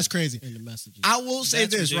said. No, that's crazy. In the messages. I will say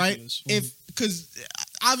That's this, ridiculous. right? Because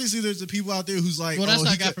obviously there's the people out there who's like, Well, that's oh,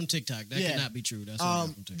 not he got could- from TikTok. That Yeah. cannot be true. That's what I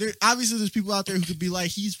got from TikTok. obviously there's people out there who could be like,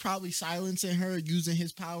 he's probably silencing her, using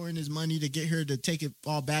his power and his money to get her to take it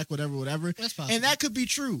all back, whatever. That's possible. And that could be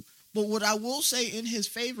true. But what I will say in his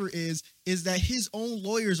favor is that his own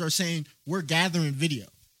lawyers are saying we're gathering video.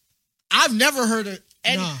 I've never heard of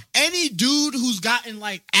any dude who's gotten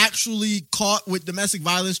like actually caught with domestic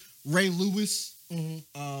violence. Ray Lewis, being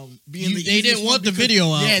they the easiest didn't one want the because-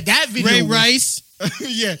 video out. Yeah, that video. Ray was- Rice.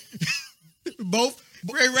 yeah, both.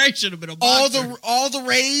 Ray Rice should have been a all boxer. the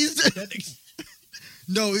raised.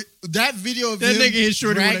 No, that video of That him nigga hit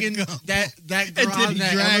Shorty with a dragging gun. that then girl he out of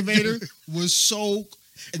that dragged elevator her. was so.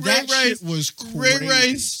 Ray That Rice- shit was crazy. Ray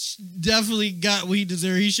Rice definitely got what he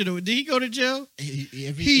deserved. He should have. Did he go to jail? He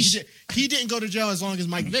didn't go to jail as long as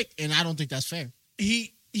Mike Vick, and I don't think that's fair.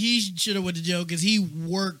 He should have went to jail because he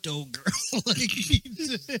worked old girl.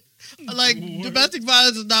 like domestic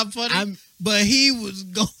violence is not funny, but he was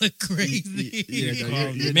going crazy.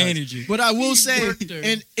 You're Manager. But I will say, worked her.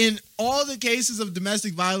 in all the cases of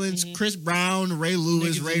domestic violence, Chris Brown, Ray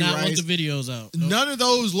Lewis, Niggas Ray did not want Rice, the videos out. Nope. none of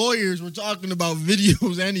those lawyers were talking about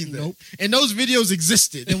videos, anything. Nope. And those videos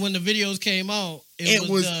existed. And when the videos came out, it It was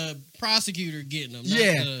was- the prosecutor getting them. Not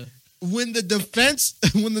Yeah. When the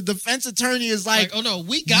defense attorney is like, like, oh no,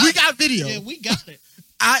 we got video. Yeah, we got it.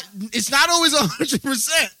 It's not always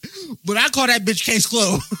 100%, but I call that bitch case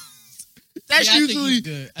closed. That's Yeah, I think usually he's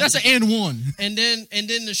good. that's an and one. And then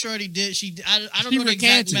the shorty did. I don't She know the exact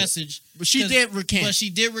recanted. message, But she did recant. but she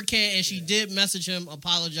did recant, and she did message him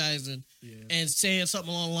apologizing and saying something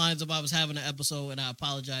along the lines of, "I was having an episode, and I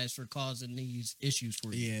apologize for causing these issues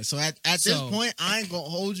for you." Yeah. So at this point, I ain't gonna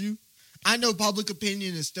hold you. I know public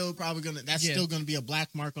opinion is still probably still gonna be a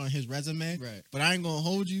black mark on his resume. Right. But I ain't gonna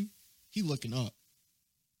hold you. He looking up.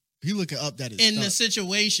 He looking up that is In the stuck.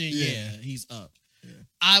 situation, Yeah. he's up. Yeah.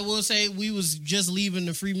 I will say we was just leaving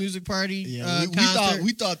the Free Music Party Yeah, concert.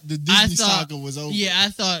 we thought the Disney saga was over. Yeah, I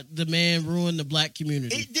thought the man ruined the black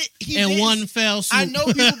community. It did, he in did. one fell swoop. I know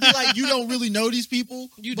people be like, you don't really know these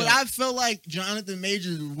people, You but don't. I feel like Jonathan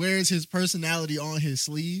Majors wears his personality on his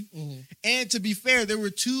sleeve. Mhm. And to be fair, there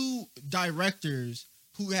were 2 directors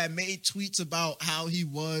who had made tweets about how he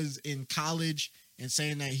was in college and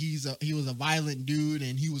saying that he was a violent dude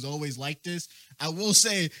and he was always like this. I will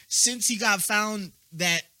say, since he got found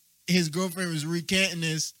that his girlfriend was recanting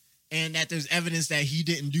this and that there's evidence that he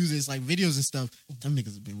didn't do this, like videos and stuff, them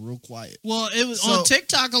niggas have been real quiet. Well, it was So- on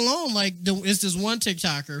TikTok alone. Like, it's this one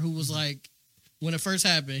TikToker who was like, when it first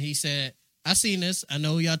happened, he said, "I seen this. I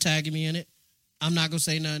know y'all tagging me in it. I'm not gonna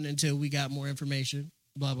say nothing until we got more information."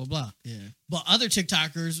 blah, blah, blah. Yeah. But other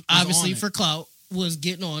TikTokers, on obviously it. for clout, was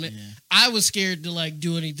getting on it. Yeah. I was scared to like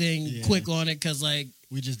do anything Yeah. quick on it because like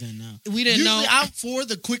We just didn't know. we didn't Usually know. I'm for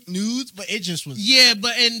the quick news, but it just was. Yeah,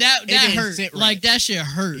 but and that didn't hurt. sit right. Like that shit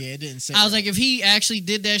hurt. Yeah, it didn't say. I was like, if he actually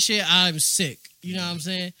did that shit, I'm sick. You know what I'm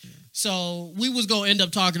saying? Yeah. So we was gonna end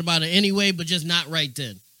up talking about it anyway, but just not right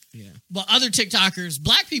then. yeah. But other TikTokers,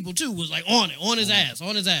 black people too, was like on it, on his ass.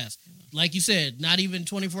 Like you said, not even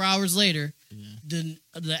 24 hours later, Yeah.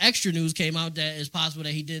 the extra news came out that it's possible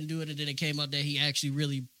that he didn't do it, and then it came out that he actually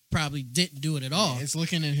really probably didn't do it at all. It's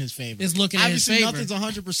looking in his favor. It's looking in his Obviously, favor.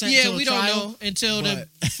 nothing's 100%. Yeah, till we a don't trial, know until the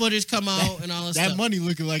but footage come out and all that That stuff. money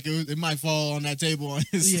looking like it might fall on that table on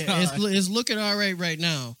his Yeah, side. it's looking all right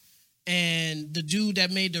now. And the dude that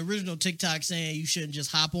made the original TikTok saying you shouldn't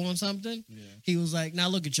just hop on something, he was like, "Now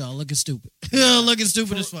look at y'all, looking stupid, looking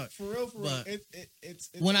stupid as fuck." For real. But It's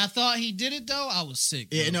when I thought he did it though, I was sick.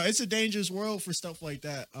 Yeah, bro. no, it's a dangerous world for stuff like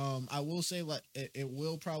that. I will say, like, it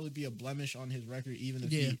will probably be a blemish on his record, even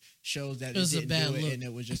if Yeah. he shows that It was a didn't bad do it look. and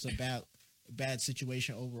it was just a bad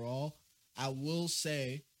situation overall. I will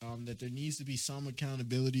say that there needs to be some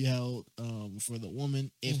accountability held for the woman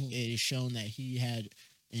if Mhm. it is shown that he had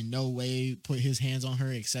in no way put his hands on her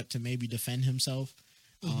except to maybe defend himself.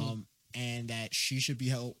 Mhm. And that she should be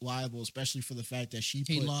held liable, especially for the fact that she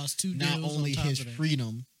He put lost 2 not deals only on top his of that.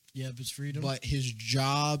 freedom, Yep, his freedom. but his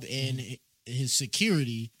job and his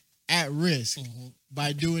security at risk Mhm.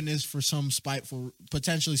 by doing this for some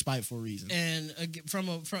potentially spiteful reason. And from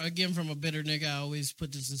a bitter nigga, I always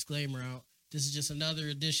put this disclaimer out. This is just another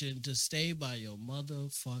addition to stay by your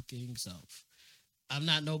motherfucking self. I'm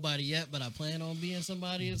not nobody yet, but I plan on being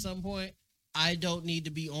somebody at some point. I don't need to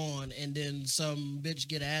be on and then some bitch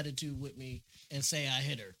get an attitude with me and say I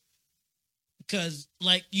hit her. Because,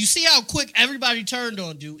 like, you see how quick everybody turned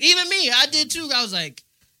on dude. Even me, I did too. I was like,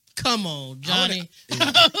 come on, Johnny.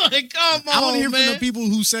 Like, come on, I want to hear man. from the people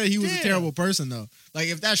who said he was Yeah. a terrible person, though. Like,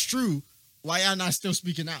 if that's true, why y'all not still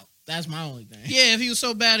speaking out? That's my only thing. Yeah, if he was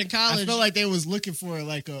so bad in I college, feel like they was looking for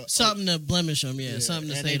like something to blemish him. Yeah, something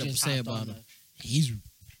to and say they to just say hopped about on him. the-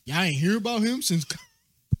 y'all ain't hear about him since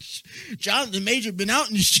Jonathan Major been out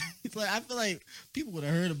in the streets. Like, I feel like people would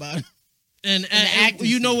have heard about him. And the acting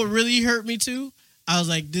you know scene. what really hurt me too? I was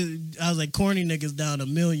like, corny niggas down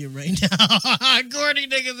 1 million right now. Corny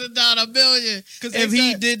niggas is down 1 million. Because If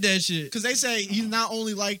he did that shit, Because they say he's not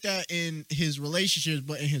only like that in his relationships,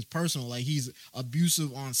 but in his personal. Like, he's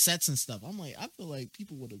abusive on sets and stuff. I'm like, I feel like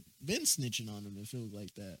people would have been snitching on him if it was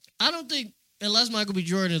like that. I don't think unless Michael B.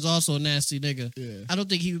 Jordan is also a nasty nigga, Yeah. I don't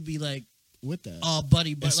think he would be like With that. all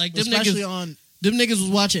buddy. But like them Especially niggas, on. them niggas was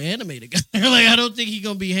watching anime together. Like I don't think he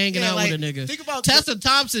gonna be hanging Yeah, out like, with a nigga. Think about Tessa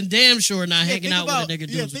Thompson, damn sure not yeah, hanging think out about, with a nigga.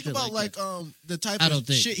 Yeah, doing some think shit about like the type I don't of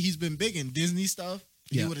think. shit he's been big in Disney stuff.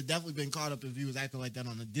 Yeah. He would have definitely been caught up if he was acting like that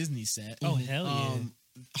on a Disney set. Oh hell yeah!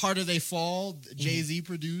 Harder They Fall, Jay-Z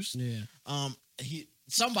produced. that. Yeah.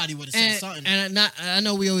 Somebody would have said something. And I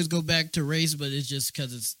know we always go back to race, but it's just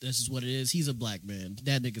because this is what it is. He's a black man.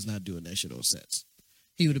 That nigga's not doing that shit on sets.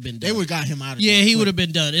 He would have been done. They would have got him out of Yeah, there he quick. would have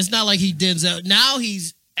been done. It's not like he Denzel. Now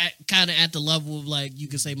he's kind of at the level of like you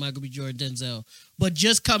could say Michael B. Jordan, Denzel. But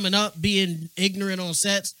just coming up, being ignorant on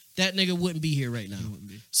sets, that nigga wouldn't be here right now.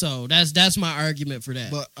 So that's my argument for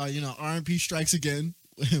that. But R&P strikes again.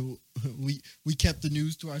 we kept the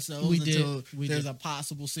news to ourselves We did. until We there's did. a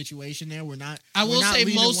possible situation there. We're not. I will we're not say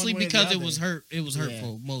leaning mostly one way or the because it other. was hurt. It was Yeah.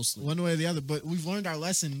 hurtful mostly. One way or the other, but we've learned our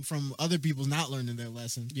lesson from other people's not learning their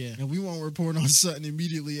lesson. Yeah. And we won't report on something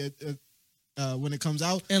immediately when it comes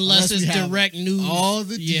out. Unless we it's have direct news. all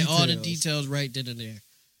the all the details. details right then and there.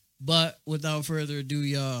 But without further ado,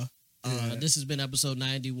 y'all, Yeah. this has been episode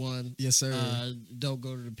 91. Yes, sir. Don't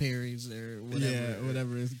go to the Perry's or whatever. Yeah,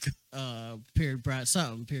 whatever. Period pride,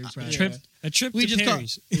 something. Period pride. A trip We to just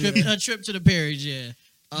Paris. a trip to the Perry's, yeah.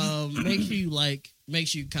 Make sure you like, make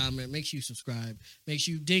sure you comment, make sure you subscribe, make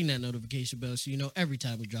sure you ding that notification bell so you know every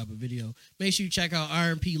time we drop a video. Make sure you check out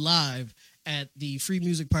R&P Live at the Free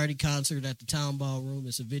Music Party concert at the Town Ballroom.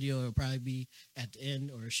 It's a video. It'll probably be at the end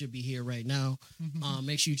or it should be here right now.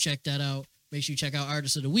 Make sure you check that out. Make sure you check out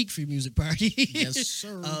Artist of the Week Free Music Party. Yes,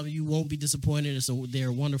 sir. You won't be disappointed. They're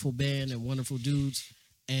a wonderful band and wonderful dudes.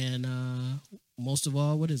 And most of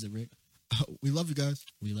all, what is it, Rick? We love you guys.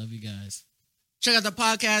 We love you guys. Check out the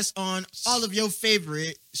podcast on all of your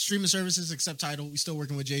favorite streaming services except Tidal. We still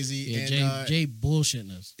working with Jay-Z. Yeah, and, Jay bullshitting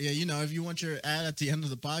us. yeah, if you want your ad at the end of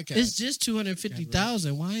the podcast. It's just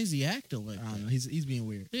 250,000. Why is he acting like I don't that? know. He's being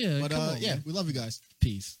weird. Yeah, But come on, yeah, man. we love you guys.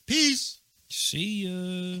 Peace. Peace. See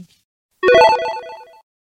ya.